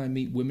 where can I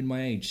meet women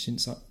my age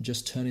since I'm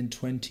just turning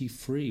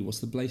 23? What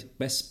are the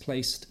best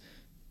places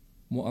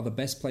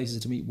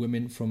to meet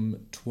women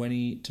from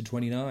 20 to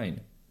 29?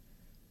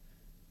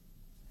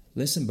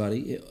 Listen,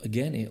 buddy,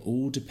 it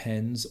all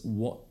depends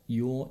what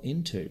you're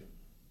into.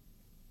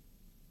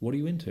 What are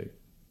you into?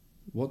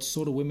 What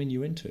sort of women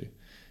you into?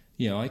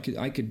 I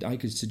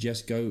could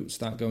suggest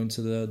start going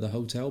to the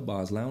hotel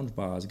bars, lounge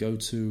bars, go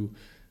to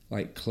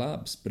like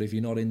clubs. But if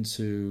you're not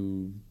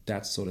into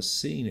that sort of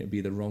scene, it'd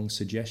be the wrong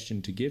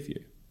suggestion to give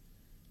you.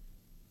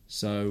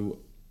 So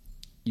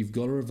you've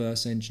got to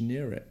reverse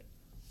engineer it.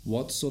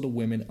 What sort of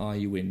women are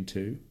you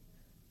into?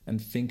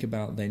 And think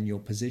about then your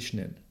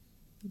positioning.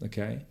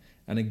 Okay?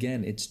 And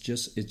again,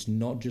 it's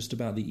not just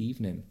about the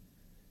evening.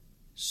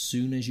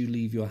 Soon as you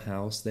leave your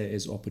house, there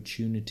is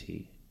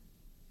opportunity,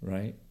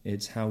 right?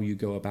 It's how you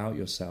go about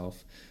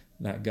yourself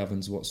that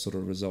governs what sort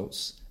of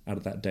results out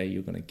of that day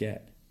you're going to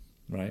get,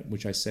 right?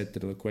 Which I said to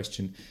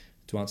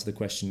answer the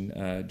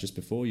question just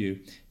before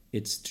you,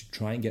 it's to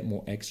try and get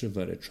more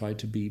extroverted, try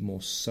to be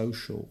more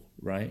social,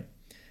 right?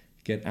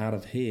 Get out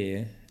of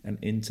here and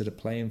into the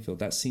playing field.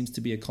 That seems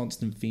to be a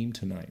constant theme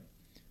tonight,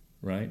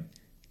 right?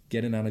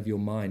 Getting out of your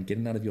mind,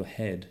 getting out of your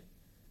head,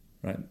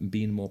 right? And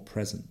being more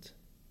present,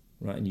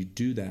 right? And you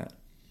do that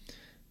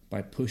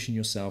by pushing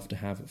yourself to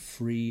have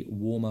free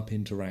warm-up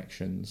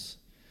interactions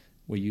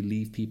where you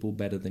leave people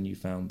better than you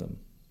found them,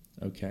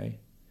 okay?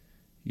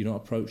 You're not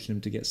approaching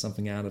them to get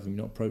something out of them.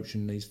 You're not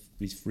approaching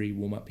these free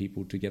warm-up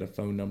people to get a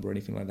phone number or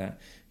anything like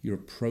that. You're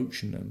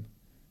approaching them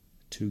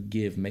to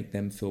make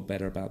them feel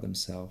better about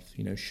themselves.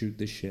 Shoot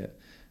the shit,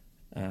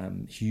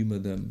 humor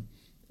them,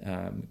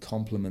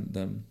 compliment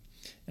them.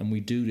 And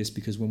we do this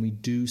because when we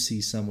do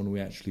see someone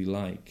we actually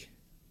like,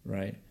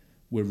 right,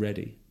 we're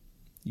ready.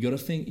 You got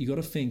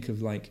to think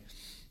of like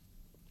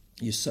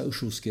your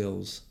social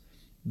skills.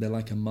 They're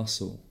like a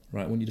muscle,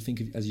 right? I want you to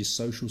think of as your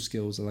social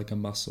skills are like a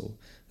muscle.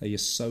 They're your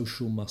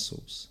social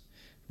muscles,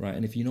 right?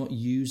 And if you're not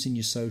using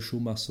your social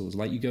muscles,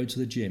 like you go to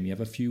the gym, you have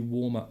a few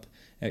warm-up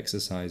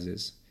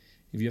exercises.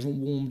 If you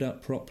haven't warmed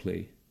up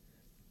properly,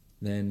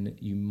 then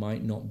you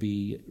might not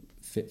be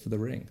fit for the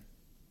ring,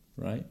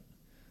 right?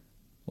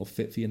 Or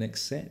fit for your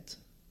next set,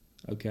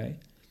 okay?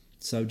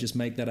 So just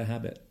make that a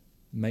habit.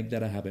 Make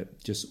that a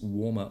habit. Just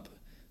warm up,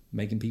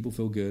 making people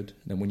feel good.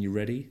 And then when you're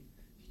ready,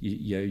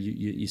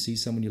 you see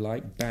someone you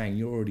like, bang,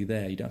 you're already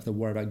there. You don't have to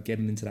worry about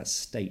getting into that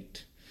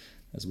state,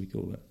 as we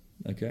call it,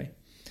 okay?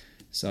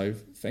 So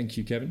thank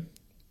you, Kevin.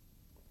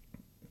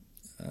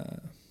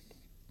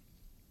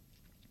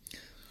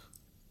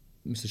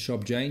 Mr.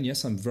 Shob Jane,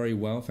 yes, I'm very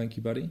well, thank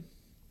you, buddy.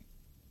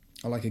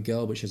 I like a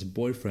girl, but she has a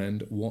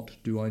boyfriend. What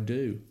do I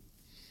do?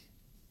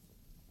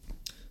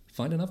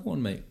 Find another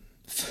one, mate.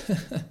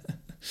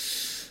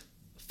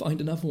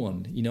 Find another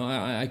one.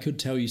 I could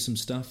tell you some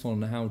stuff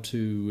on how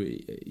to,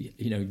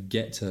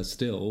 get her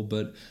still,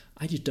 but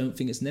I just don't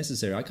think it's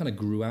necessary. I kind of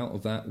grew out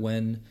of that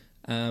when,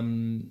 I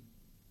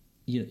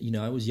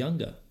was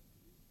younger.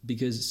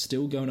 Because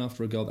still going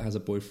after a girl that has a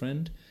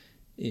boyfriend,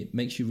 it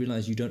makes you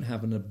realize you don't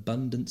have an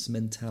abundance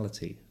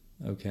mentality,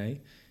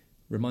 okay?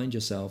 Remind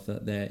yourself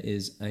that there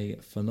is a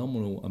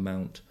phenomenal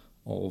amount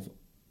of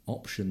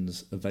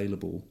options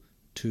available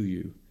to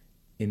you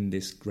in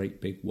this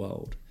great big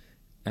world.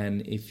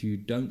 And if you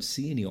don't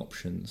see any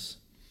options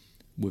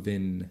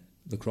within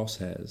the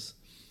crosshairs,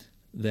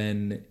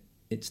 then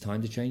it's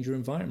time to change your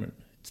environment.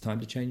 It's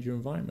time to change your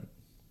environment.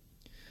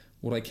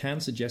 What I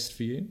can suggest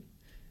for you,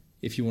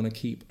 if you want to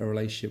keep a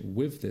relationship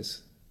with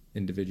this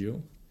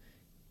individual,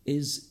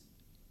 is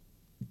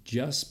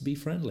just be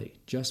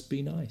friendly, just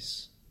be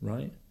nice,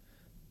 right?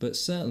 But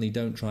certainly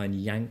don't try and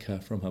yank her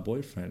from her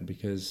boyfriend,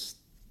 because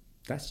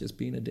that's just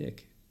being a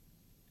dick,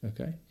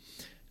 okay?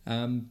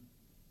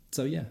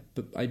 So yeah,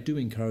 but I do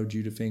encourage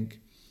you to think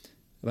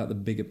about the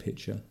bigger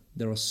picture.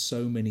 There are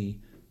so many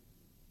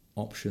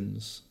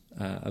options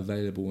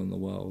available in the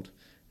world,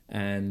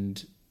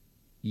 and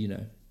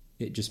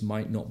it just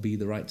might not be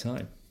the right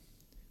time,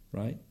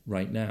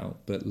 right now,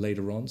 but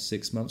later on,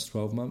 6 months,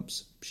 12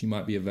 months, she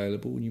might be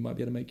available and you might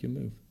be able to make your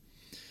move.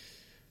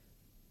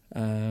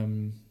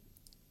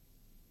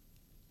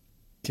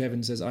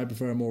 Kevin says, I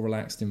prefer a more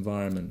relaxed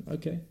environment.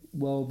 Okay,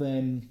 well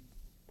then,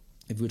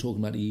 if we're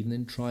talking about the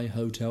evening, try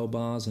hotel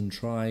bars and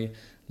try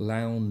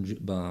lounge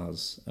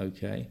bars,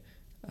 okay?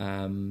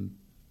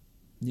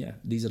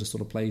 These are the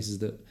sort of places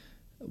that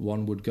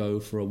One would go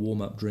for a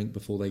warm-up drink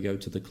before they go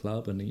to the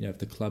club, and if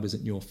the club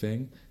isn't your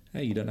thing,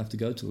 hey, you don't have to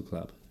go to a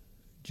club.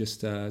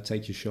 Just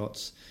take your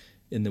shots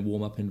in the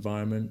warm-up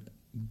environment,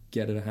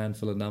 get a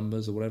handful of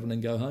numbers or whatever, and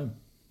then go home.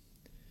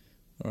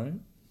 All right?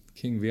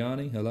 King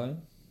Vianney, hello.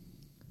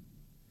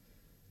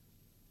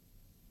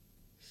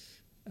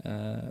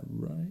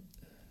 Right.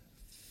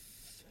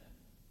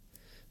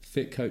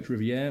 Fit Coach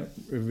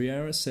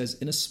Riviera says,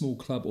 in a small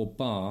club or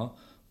bar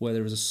where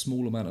there is a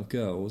small amount of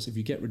girls, if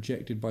you get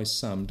rejected by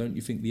some, don't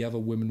you think the other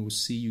women will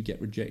see you get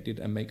rejected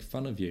and make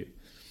fun of you?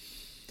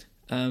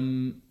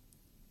 I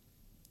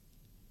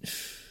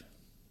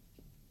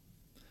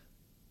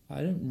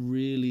don't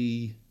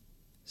really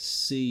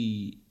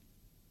see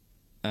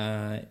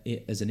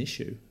it as an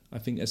issue. I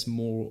think that's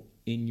more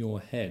in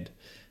your head.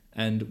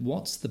 And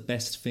what's the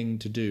best thing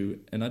to do?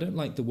 And I don't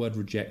like the word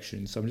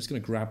rejection, so I'm just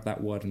going to grab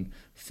that word and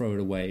throw it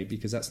away,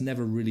 because that's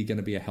never really going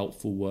to be a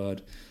helpful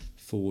word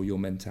for your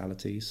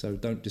mentality. So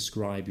don't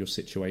describe your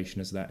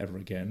situation as that ever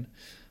again.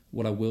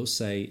 What I will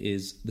say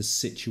is the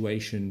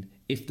situation,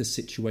 if the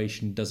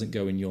situation doesn't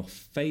go in your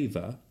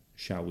favor,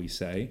 shall we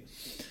say,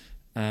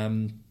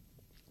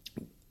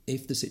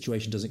 if the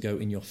situation doesn't go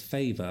in your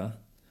favor,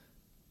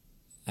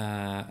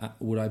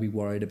 would I be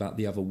worried about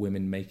the other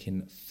women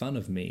making fun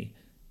of me?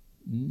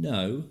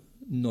 No,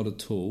 not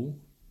at all,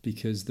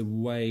 because the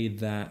way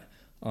that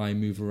I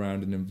move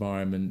around an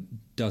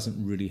environment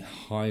doesn't really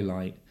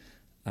highlight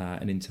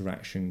an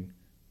interaction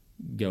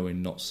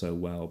going not so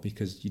well,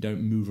 because you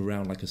don't move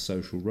around like a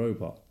social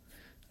robot.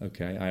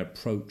 Okay, I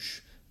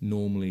approach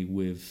normally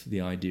with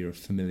the idea of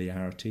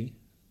familiarity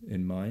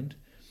in mind,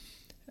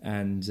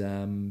 and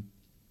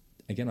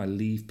again, I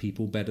leave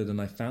people better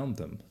than I found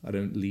them. I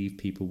don't leave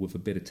people with a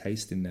bitter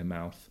taste in their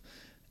mouth.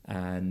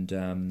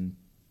 And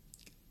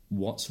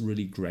what's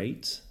really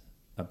great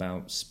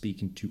about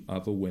speaking to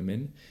other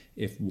women,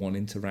 if one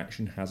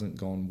interaction hasn't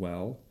gone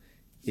well,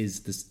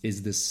 is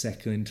the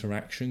second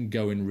interaction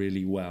going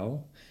really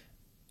well,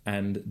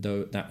 and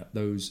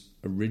those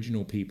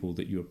original people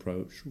that you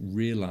approach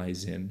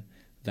realizing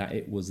that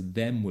it was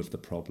them with the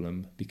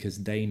problem,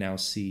 because they now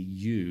see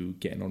you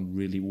getting on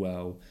really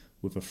well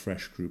with a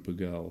fresh group of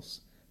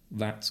girls.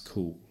 That's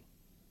cool.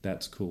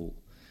 That's cool.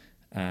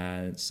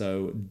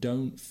 So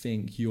don't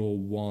think your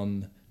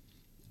one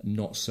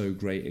not so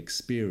great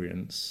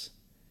experience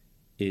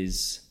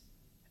is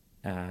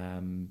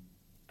an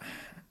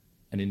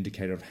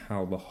indicator of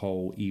how the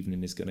whole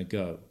evening is going to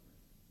go,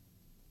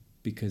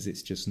 because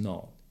it's just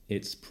not.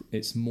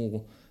 It's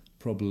more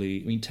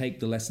probably, I mean, take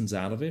the lessons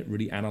out of it,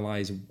 really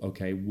analyze,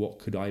 okay, what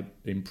could I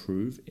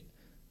improve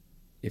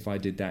if I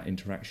did that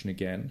interaction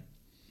again?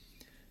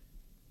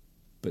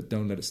 But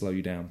don't let it slow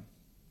you down.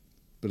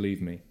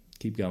 Believe me,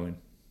 keep going.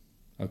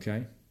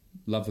 Okay?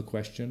 Love the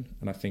question,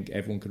 and I think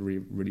everyone could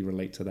really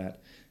relate to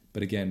that.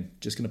 But again,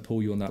 just going to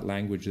pull you on that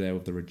language there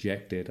of the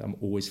rejected. I'm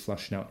always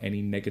flushing out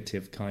any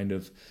negative kind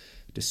of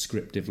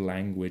descriptive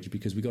language,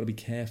 because we've got to be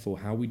careful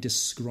how we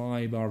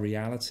describe our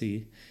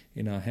reality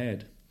in our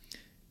head.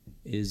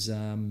 Is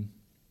how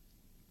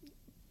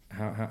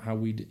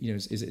we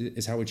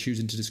is how we're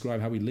choosing to describe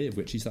how we live,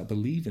 which is that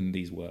believe in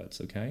these words.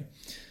 Okay,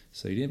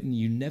 so you've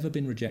never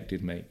been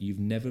rejected, mate. You've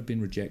never been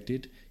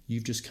rejected.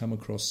 You've just come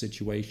across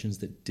situations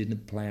that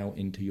didn't play out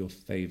into your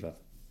favor.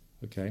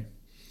 Okay.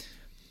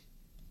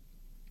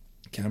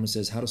 Cameron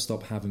says, how to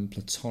stop having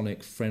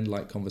platonic,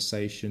 friend-like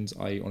conversations,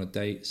 i.e. on a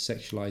date,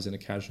 sexualize in a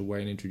casual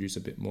way and introduce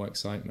a bit more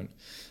excitement.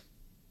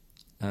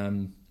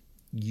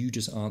 You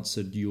just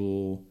answered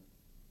your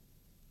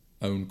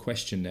own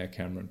question there,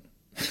 Cameron.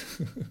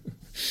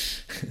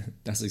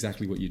 That's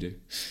exactly what you do.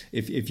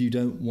 If you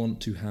don't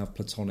want to have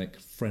platonic,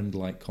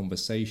 friend-like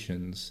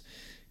conversations,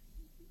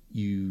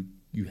 you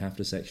have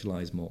to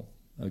sexualize more,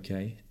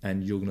 okay?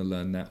 And you're going to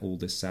learn that all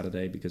this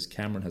Saturday, because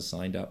Cameron has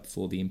signed up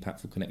for the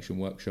Impactful Connection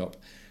workshop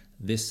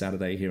this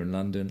Saturday here in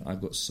London.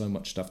 I've got so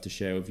much stuff to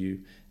share with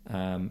you,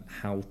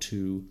 how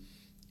to,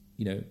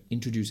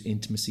 introduce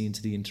intimacy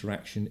into the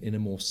interaction in a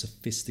more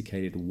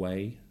sophisticated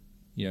way,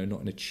 not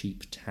in a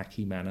cheap,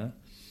 tacky manner,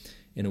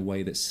 in a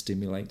way that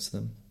stimulates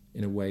them,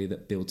 in a way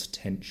that builds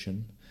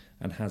tension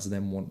and has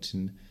them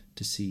wanting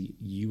to see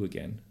you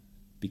again,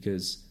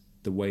 because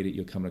the way that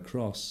you're coming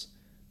across,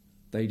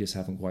 they just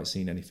haven't quite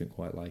seen anything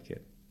quite like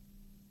it.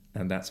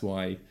 And that's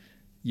why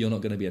you're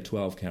not going to be a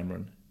 12,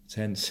 Cameron.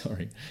 10,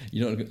 sorry.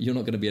 You're not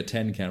going to be a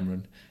 10,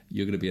 Cameron.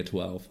 You're going to be a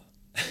 12.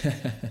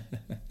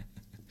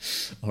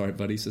 All right,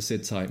 buddy. So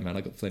sit tight, man.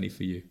 I got plenty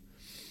for you.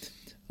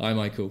 Hi,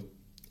 Michael.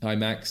 Hi,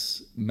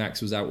 Max.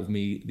 Max was out with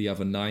me the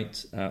other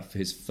night for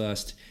his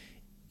first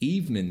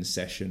evening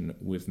session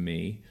with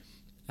me,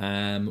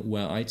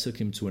 where I took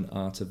him to an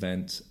art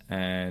event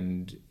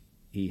and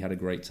he had a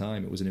great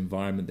time. It was an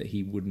environment that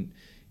he wouldn't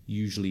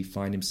usually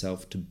find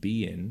himself to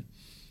be in.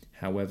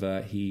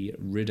 However, he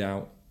rid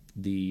out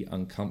the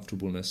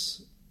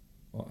uncomfortableness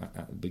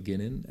at the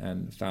beginning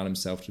and found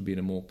himself to be in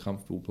a more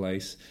comfortable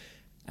place,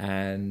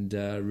 and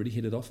really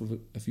hit it off with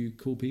a few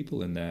cool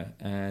people in there.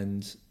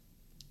 And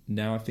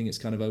now I think it's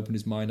kind of opened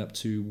his mind up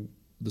to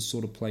the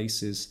sort of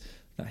places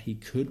that he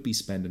could be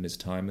spending his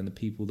time and the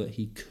people that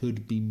he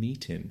could be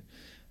meeting,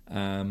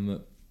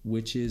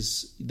 which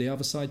is the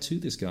other side to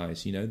this,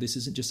 guys. You know, this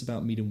isn't just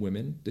about meeting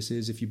women. This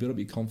is, if you build up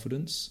your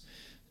confidence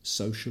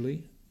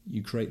socially,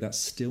 you create that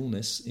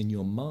stillness in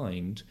your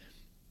mind,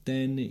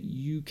 then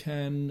you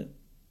can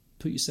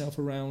put yourself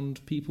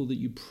around people that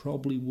you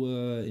probably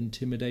were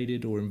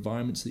intimidated, or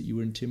environments that you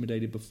were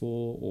intimidated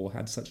before or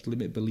had such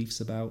limited beliefs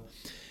about.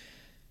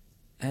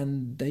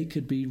 And they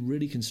could be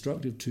really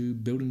constructive to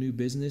build a new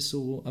business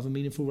or other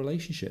meaningful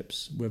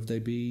relationships, whether they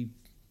be,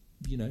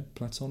 you know,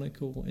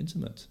 platonic or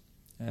intimate.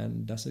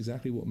 And that's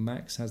exactly what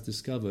Max has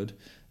discovered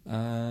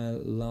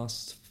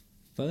last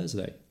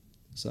Thursday.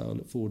 So I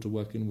look forward to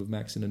working with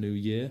Max in a new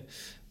year.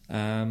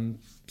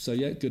 So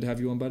yeah, good to have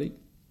you on, buddy.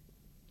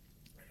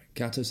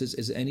 Kato says,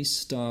 is any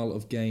style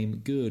of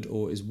game good,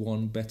 or is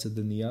one better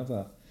than the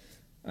other?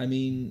 I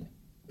mean,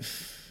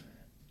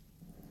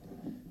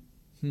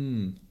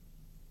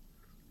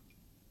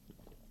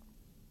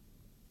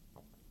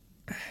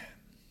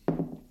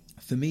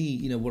 For me,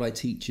 you know, what I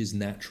teach is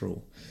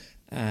natural.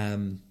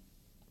 I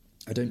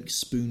don't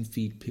spoon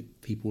feed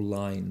people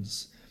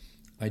lines.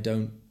 I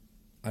don't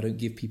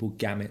give people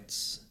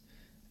gamuts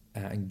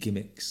and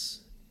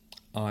gimmicks.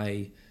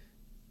 I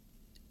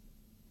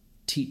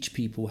teach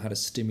people how to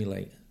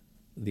stimulate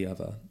the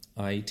other.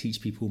 I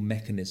teach people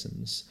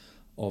mechanisms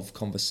of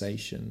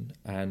conversation,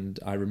 and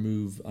I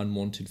remove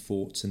unwanted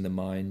thoughts in the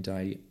mind.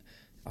 I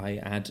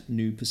add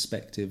new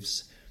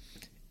perspectives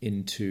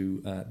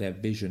into their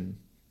vision,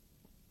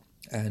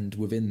 and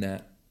within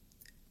that,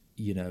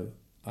 you know,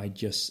 I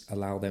just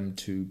allow them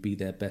to be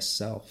their best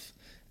self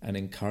and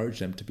encourage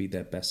them to be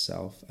their best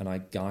self, and I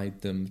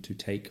guide them to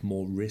take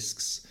more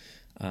risks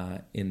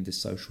in the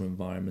social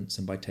environments,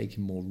 and by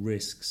taking more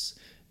risks,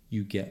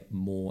 you get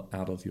more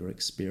out of your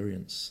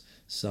experience.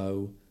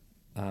 So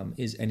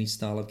is any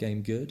style of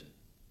game good,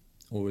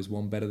 or is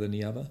one better than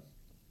the other?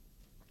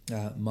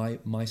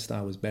 My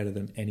style is better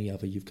than any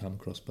other you've come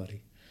across,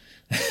 buddy.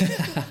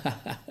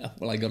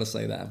 Well, I got to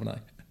say that, haven't I?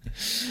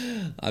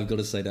 I've got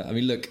to say that. I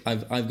mean, look,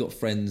 I've got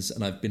friends,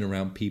 and I've been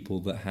around people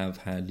that have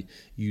had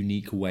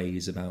unique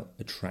ways about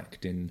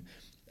attracting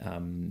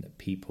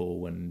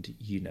people, and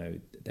you know,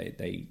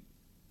 they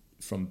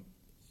from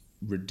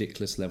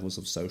ridiculous levels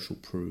of social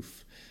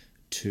proof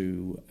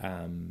to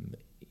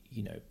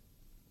you know,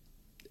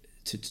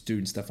 to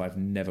doing stuff I've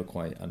never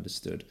quite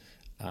understood.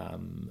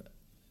 You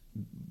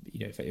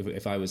know,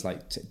 if I was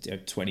like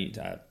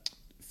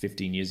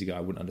 15 years ago,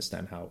 I wouldn't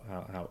understand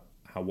how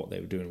what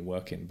they were doing and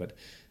working. But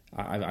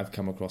I've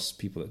come across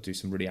people that do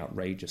some really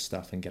outrageous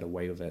stuff and get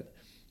away with it.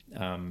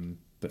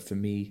 But for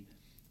me,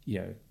 you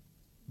know,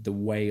 the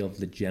way of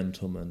the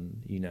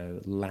gentleman, you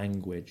know,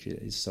 language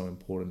is so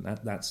important.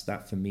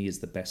 That for me is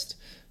the best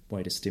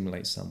way to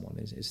stimulate someone,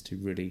 is to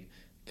really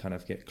kind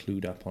of get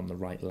clued up on the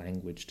right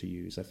language to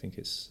use. I think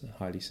it's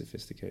highly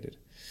sophisticated.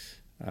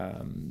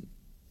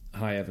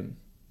 Hi, Evan.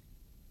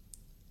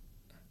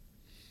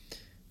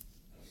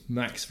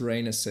 Max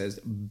Verena says,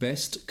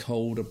 best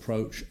cold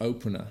approach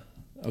opener.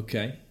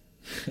 Okay.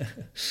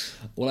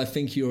 Well, I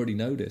think you already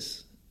know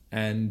this.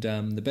 And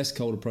the best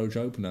cold approach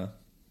opener,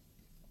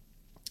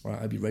 all right,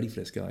 I hope you're ready for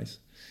this, guys,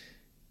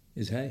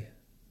 is hey.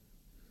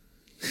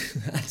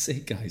 That's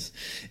it, guys.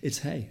 It's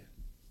hey.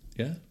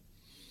 Yeah?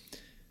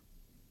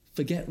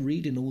 Forget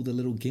reading all the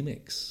little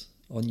gimmicks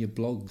on your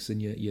blogs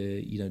and your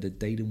you know, the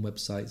dating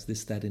websites,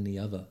 this, that, and the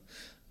other.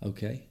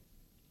 Okay?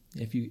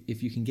 If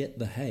you can get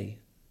the hey,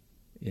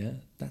 yeah,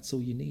 that's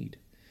all you need.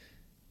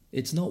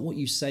 It's not what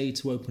you say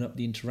to open up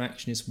the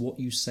interaction, it's what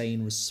you say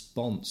in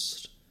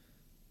response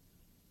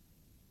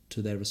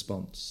to their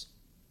response.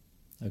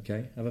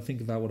 Okay? Have a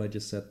think about what I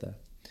just said there.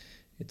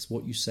 It's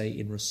what you say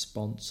in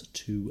response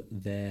to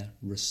their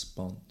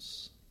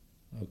response.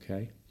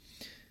 Okay?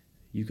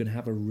 You can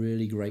have a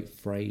really great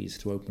phrase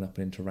to open up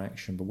an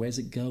interaction, but where's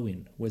it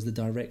going? Where's the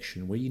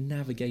direction? Where are you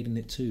navigating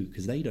it to?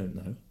 Because they don't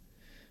know,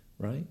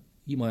 right?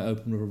 You might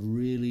open with a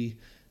really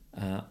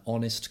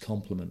honest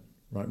compliment,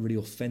 right? Really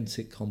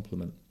authentic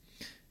compliment.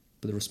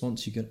 But the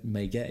response you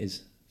may get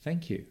is,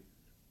 thank you.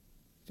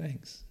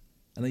 Thanks.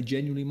 And they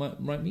genuinely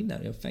might mean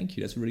that. You know, thank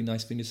you. That's a really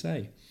nice thing to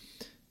say.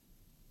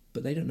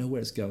 But they don't know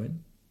where it's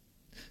going.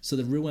 So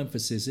the real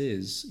emphasis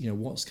is, you know,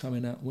 what's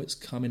coming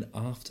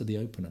after the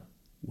opener?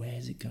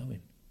 Where's it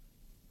going?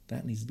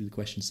 That needs to be the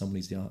question someone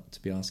needs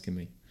to be asking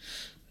me.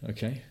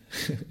 Okay?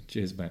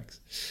 Cheers,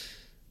 Max.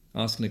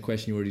 Asking a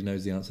question you already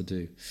knows the answer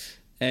to.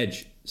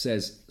 Edge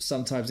says,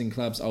 sometimes in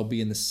clubs I'll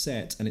be in the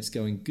set and it's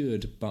going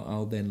good, but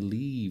I'll then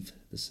leave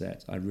the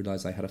set. I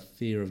realise I had a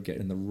fear of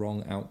getting the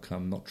wrong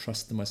outcome, not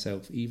trusting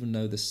myself, even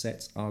though the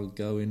sets are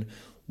going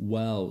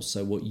well.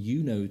 So what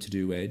you know to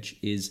do, Edge,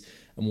 is,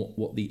 and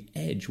what the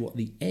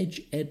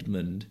Edge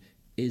Edmund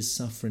is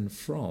suffering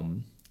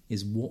from,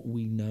 is what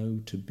we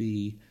know to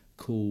be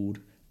called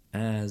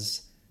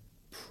as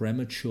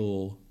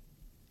premature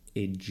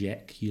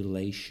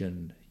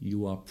ejaculation.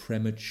 You are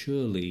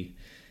prematurely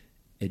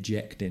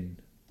ejecting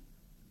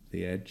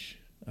the Edge,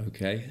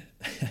 okay?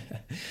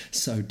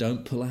 So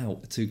don't pull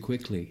out too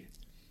quickly,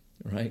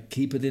 right?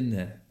 Keep it in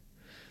there.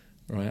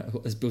 right?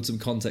 Let's build some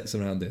context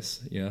around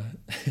this. Yeah.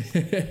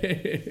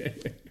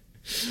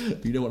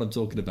 You know what I'm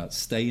talking about.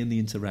 Stay in the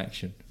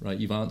interaction, right?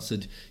 You've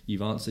answered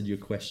your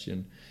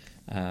question.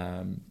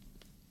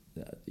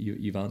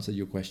 You've answered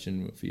your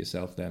question for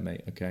yourself there,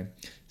 mate. Okay,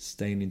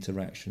 stay in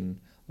interaction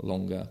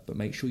longer, but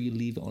make sure you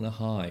leave it on a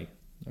high.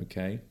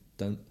 Okay,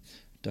 don't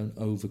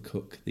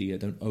overcook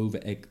don't over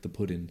egg the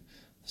pudding,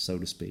 so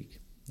to speak.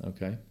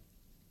 Okay,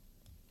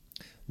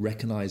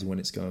 recognize when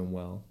it's going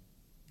well,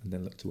 and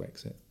then look to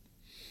exit.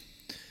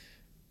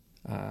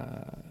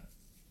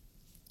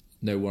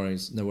 No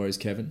worries,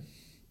 Kevin.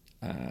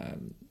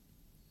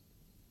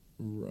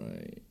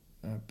 Right,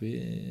 a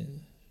bit.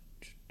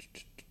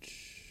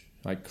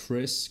 Hi,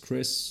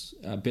 Chris,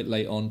 a bit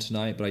late on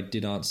tonight, but I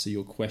did answer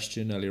your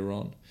question earlier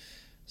on.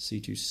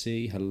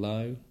 C2C,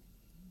 hello.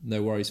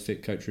 No worries,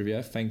 Fit Coach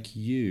Riviere. Thank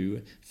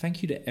you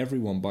to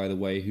everyone, by the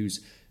way,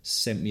 who's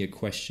sent me a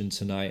question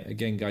tonight.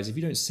 Again, guys, if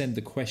you don't send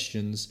the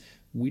questions,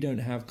 we don't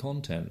have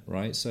content,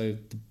 right? So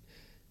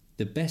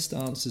the best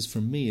answers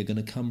from me are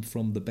going to come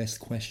from the best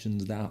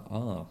questions that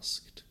are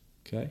asked.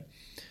 Okay,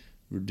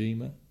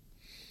 Redeemer.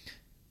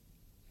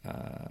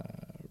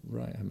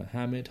 Right, I'm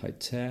Mohammed. Hi,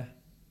 Ter. How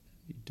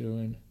you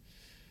doing?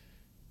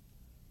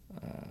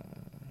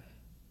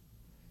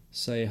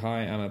 Say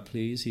hi, Amma,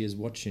 please. He is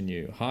watching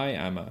you. Hi,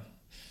 Amma.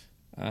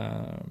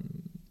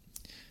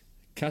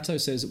 Kato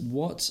says,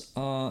 what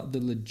are the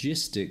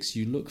logistics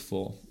you look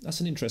for? That's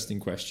an interesting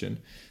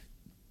question.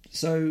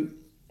 So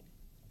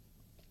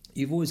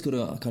you've always got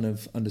to kind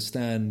of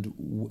understand,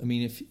 I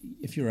mean,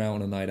 if you're out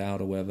on a night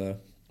out or whatever,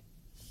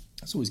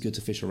 it's always good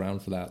to fish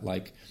around for that.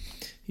 Like,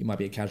 it might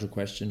be a casual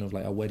question of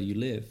like, oh, where do you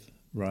live?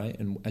 Right?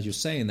 And as you're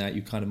saying that,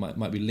 you kind of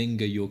might be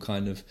linger your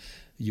kind of,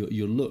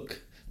 your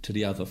look to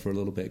the other for a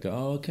little bit. Go,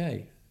 oh,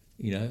 okay.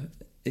 You know,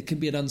 it can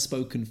be an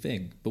unspoken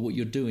thing, but what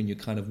you're doing, you're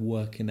kind of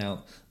working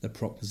out the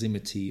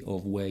proximity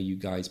of where you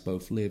guys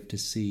both live to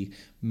see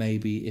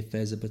maybe if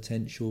there's a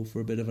potential for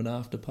a bit of an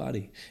after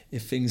party,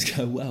 if things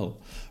go well,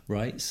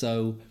 right?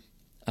 So,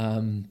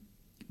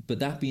 but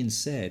that being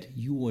said,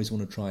 you always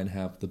want to try and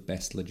have the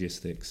best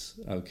logistics,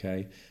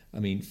 okay? I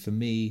mean, for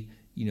me,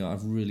 you know,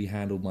 I've really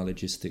handled my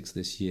logistics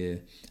this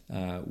year.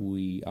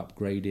 We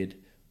upgraded.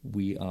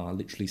 We are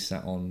literally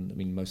sat on, I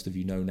mean, most of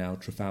you know now,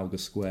 Trafalgar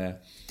Square,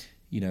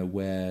 you know,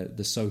 where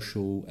the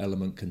social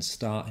element can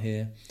start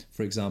here.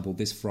 For example,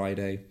 this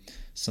Friday,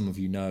 some of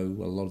you know,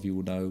 a lot of you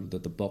will know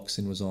that the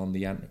boxing was on,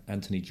 the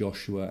Anthony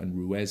Joshua and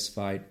Ruiz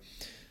fight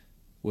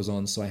was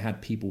on. So I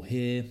had people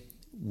here.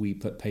 We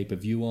put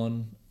pay-per-view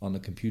on the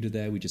computer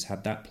there. We just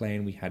had that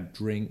playing. We had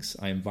drinks.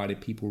 I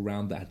invited people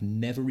around that had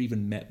never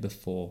even met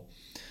before,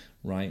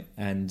 right?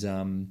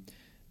 And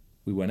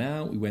we went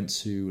out. We went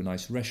to a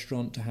nice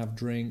restaurant to have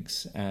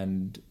drinks,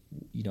 and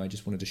you know, I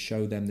just wanted to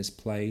show them this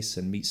place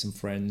and meet some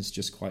friends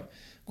just quite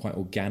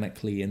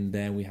organically in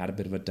there. We had a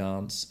bit of a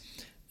dance,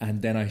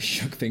 and then I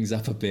shook things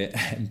up a bit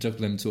and took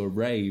them to a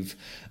rave,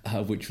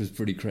 which was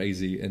pretty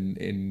crazy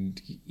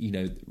and you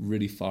know,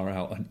 really far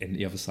out in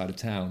the other side of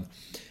town.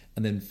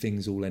 And then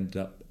things all ended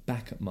up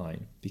back at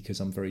mine because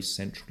I'm very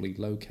centrally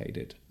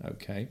located,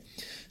 okay?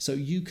 So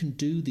you can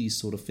do these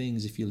sort of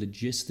things if your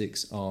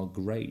logistics are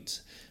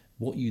great.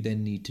 What you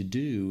then need to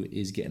do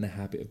is get in a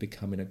habit of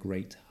becoming a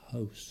great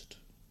host.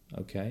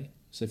 Okay,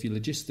 so if your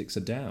logistics are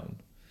down,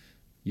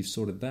 you've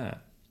sorted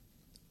that.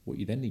 What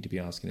you then need to be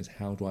asking is,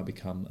 how do I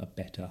become a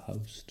better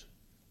host?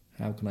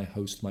 How can I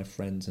host my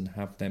friends and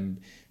have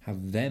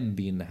them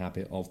be in the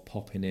habit of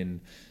popping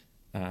in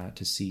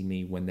to see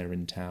me when they're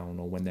in town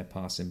or when they're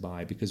passing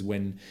by? Because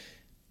when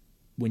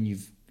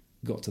you've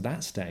got to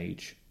that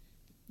stage,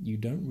 you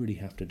don't really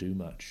have to do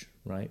much,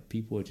 right?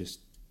 People are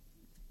just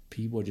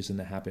in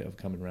the habit of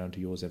coming around to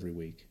yours every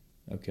week.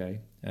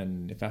 Okay,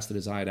 and if that's the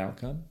desired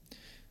outcome,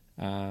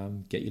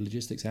 get your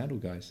logistics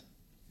handled, guys.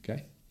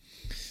 Okay.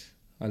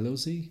 Hi,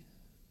 Lilzy.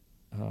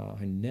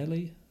 Hi,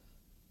 Nelly.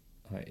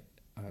 Hi,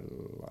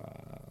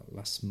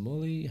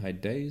 Lasmully. Hi,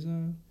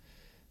 Dezo.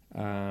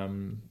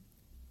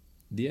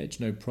 The Edge,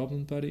 no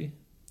problem, buddy.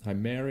 Hi,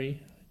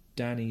 Mary.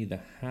 Danny the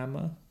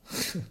Hammer.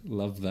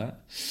 Love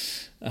that.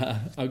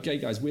 Okay,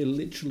 guys, we're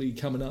literally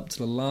coming up to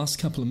the last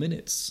couple of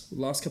minutes.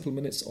 Last couple of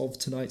minutes of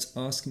tonight's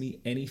Ask Me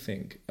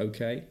Anything,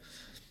 okay?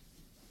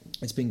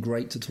 It's been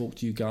great to talk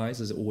to you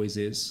guys, as it always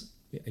is.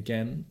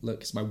 Again,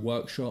 look, it's my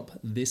workshop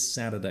this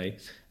Saturday.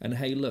 And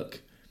hey,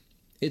 look,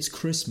 it's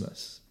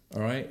Christmas,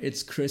 all right?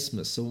 It's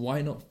Christmas, so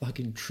why not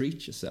fucking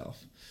treat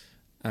yourself?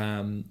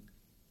 Why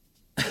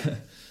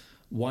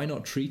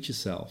not treat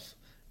yourself?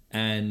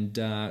 And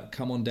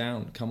come on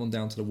down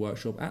to the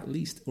workshop at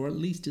least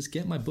just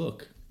get my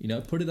book, you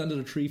know, put it under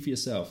the tree for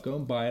yourself. Go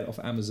and buy it off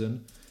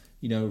Amazon,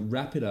 you know,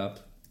 wrap it up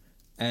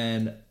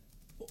and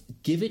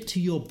give it to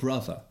your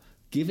brother.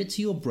 Give it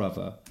to your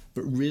brother,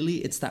 but really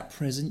it's that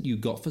present you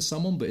got for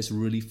someone, but it's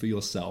really for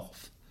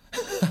yourself.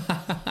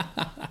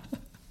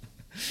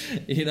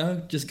 You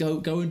know, just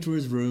go into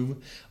his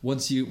room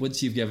once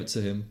you've given it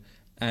to him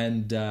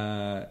and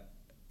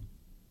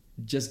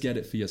just get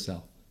it for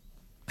yourself.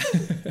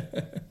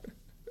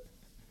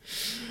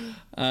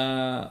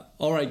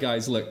 All right,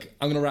 guys, look,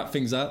 I'm going to wrap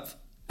things up.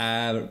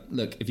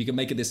 Look, if you can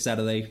make it this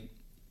Saturday,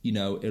 you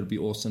know, it'll be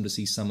awesome to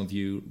see some of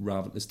you.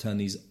 Let's turn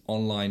these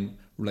online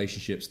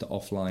relationships to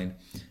offline.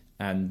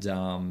 And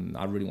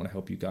I really want to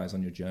help you guys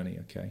on your journey,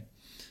 okay?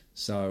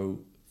 So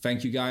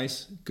thank you,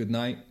 guys. Good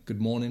night, good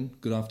morning,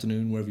 good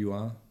afternoon, wherever you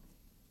are.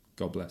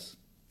 God bless.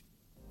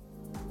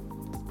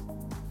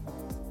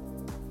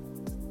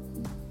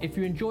 If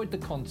you enjoyed the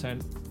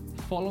content,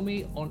 follow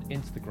me on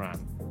Instagram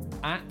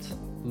at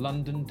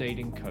London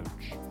Dating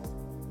Coach.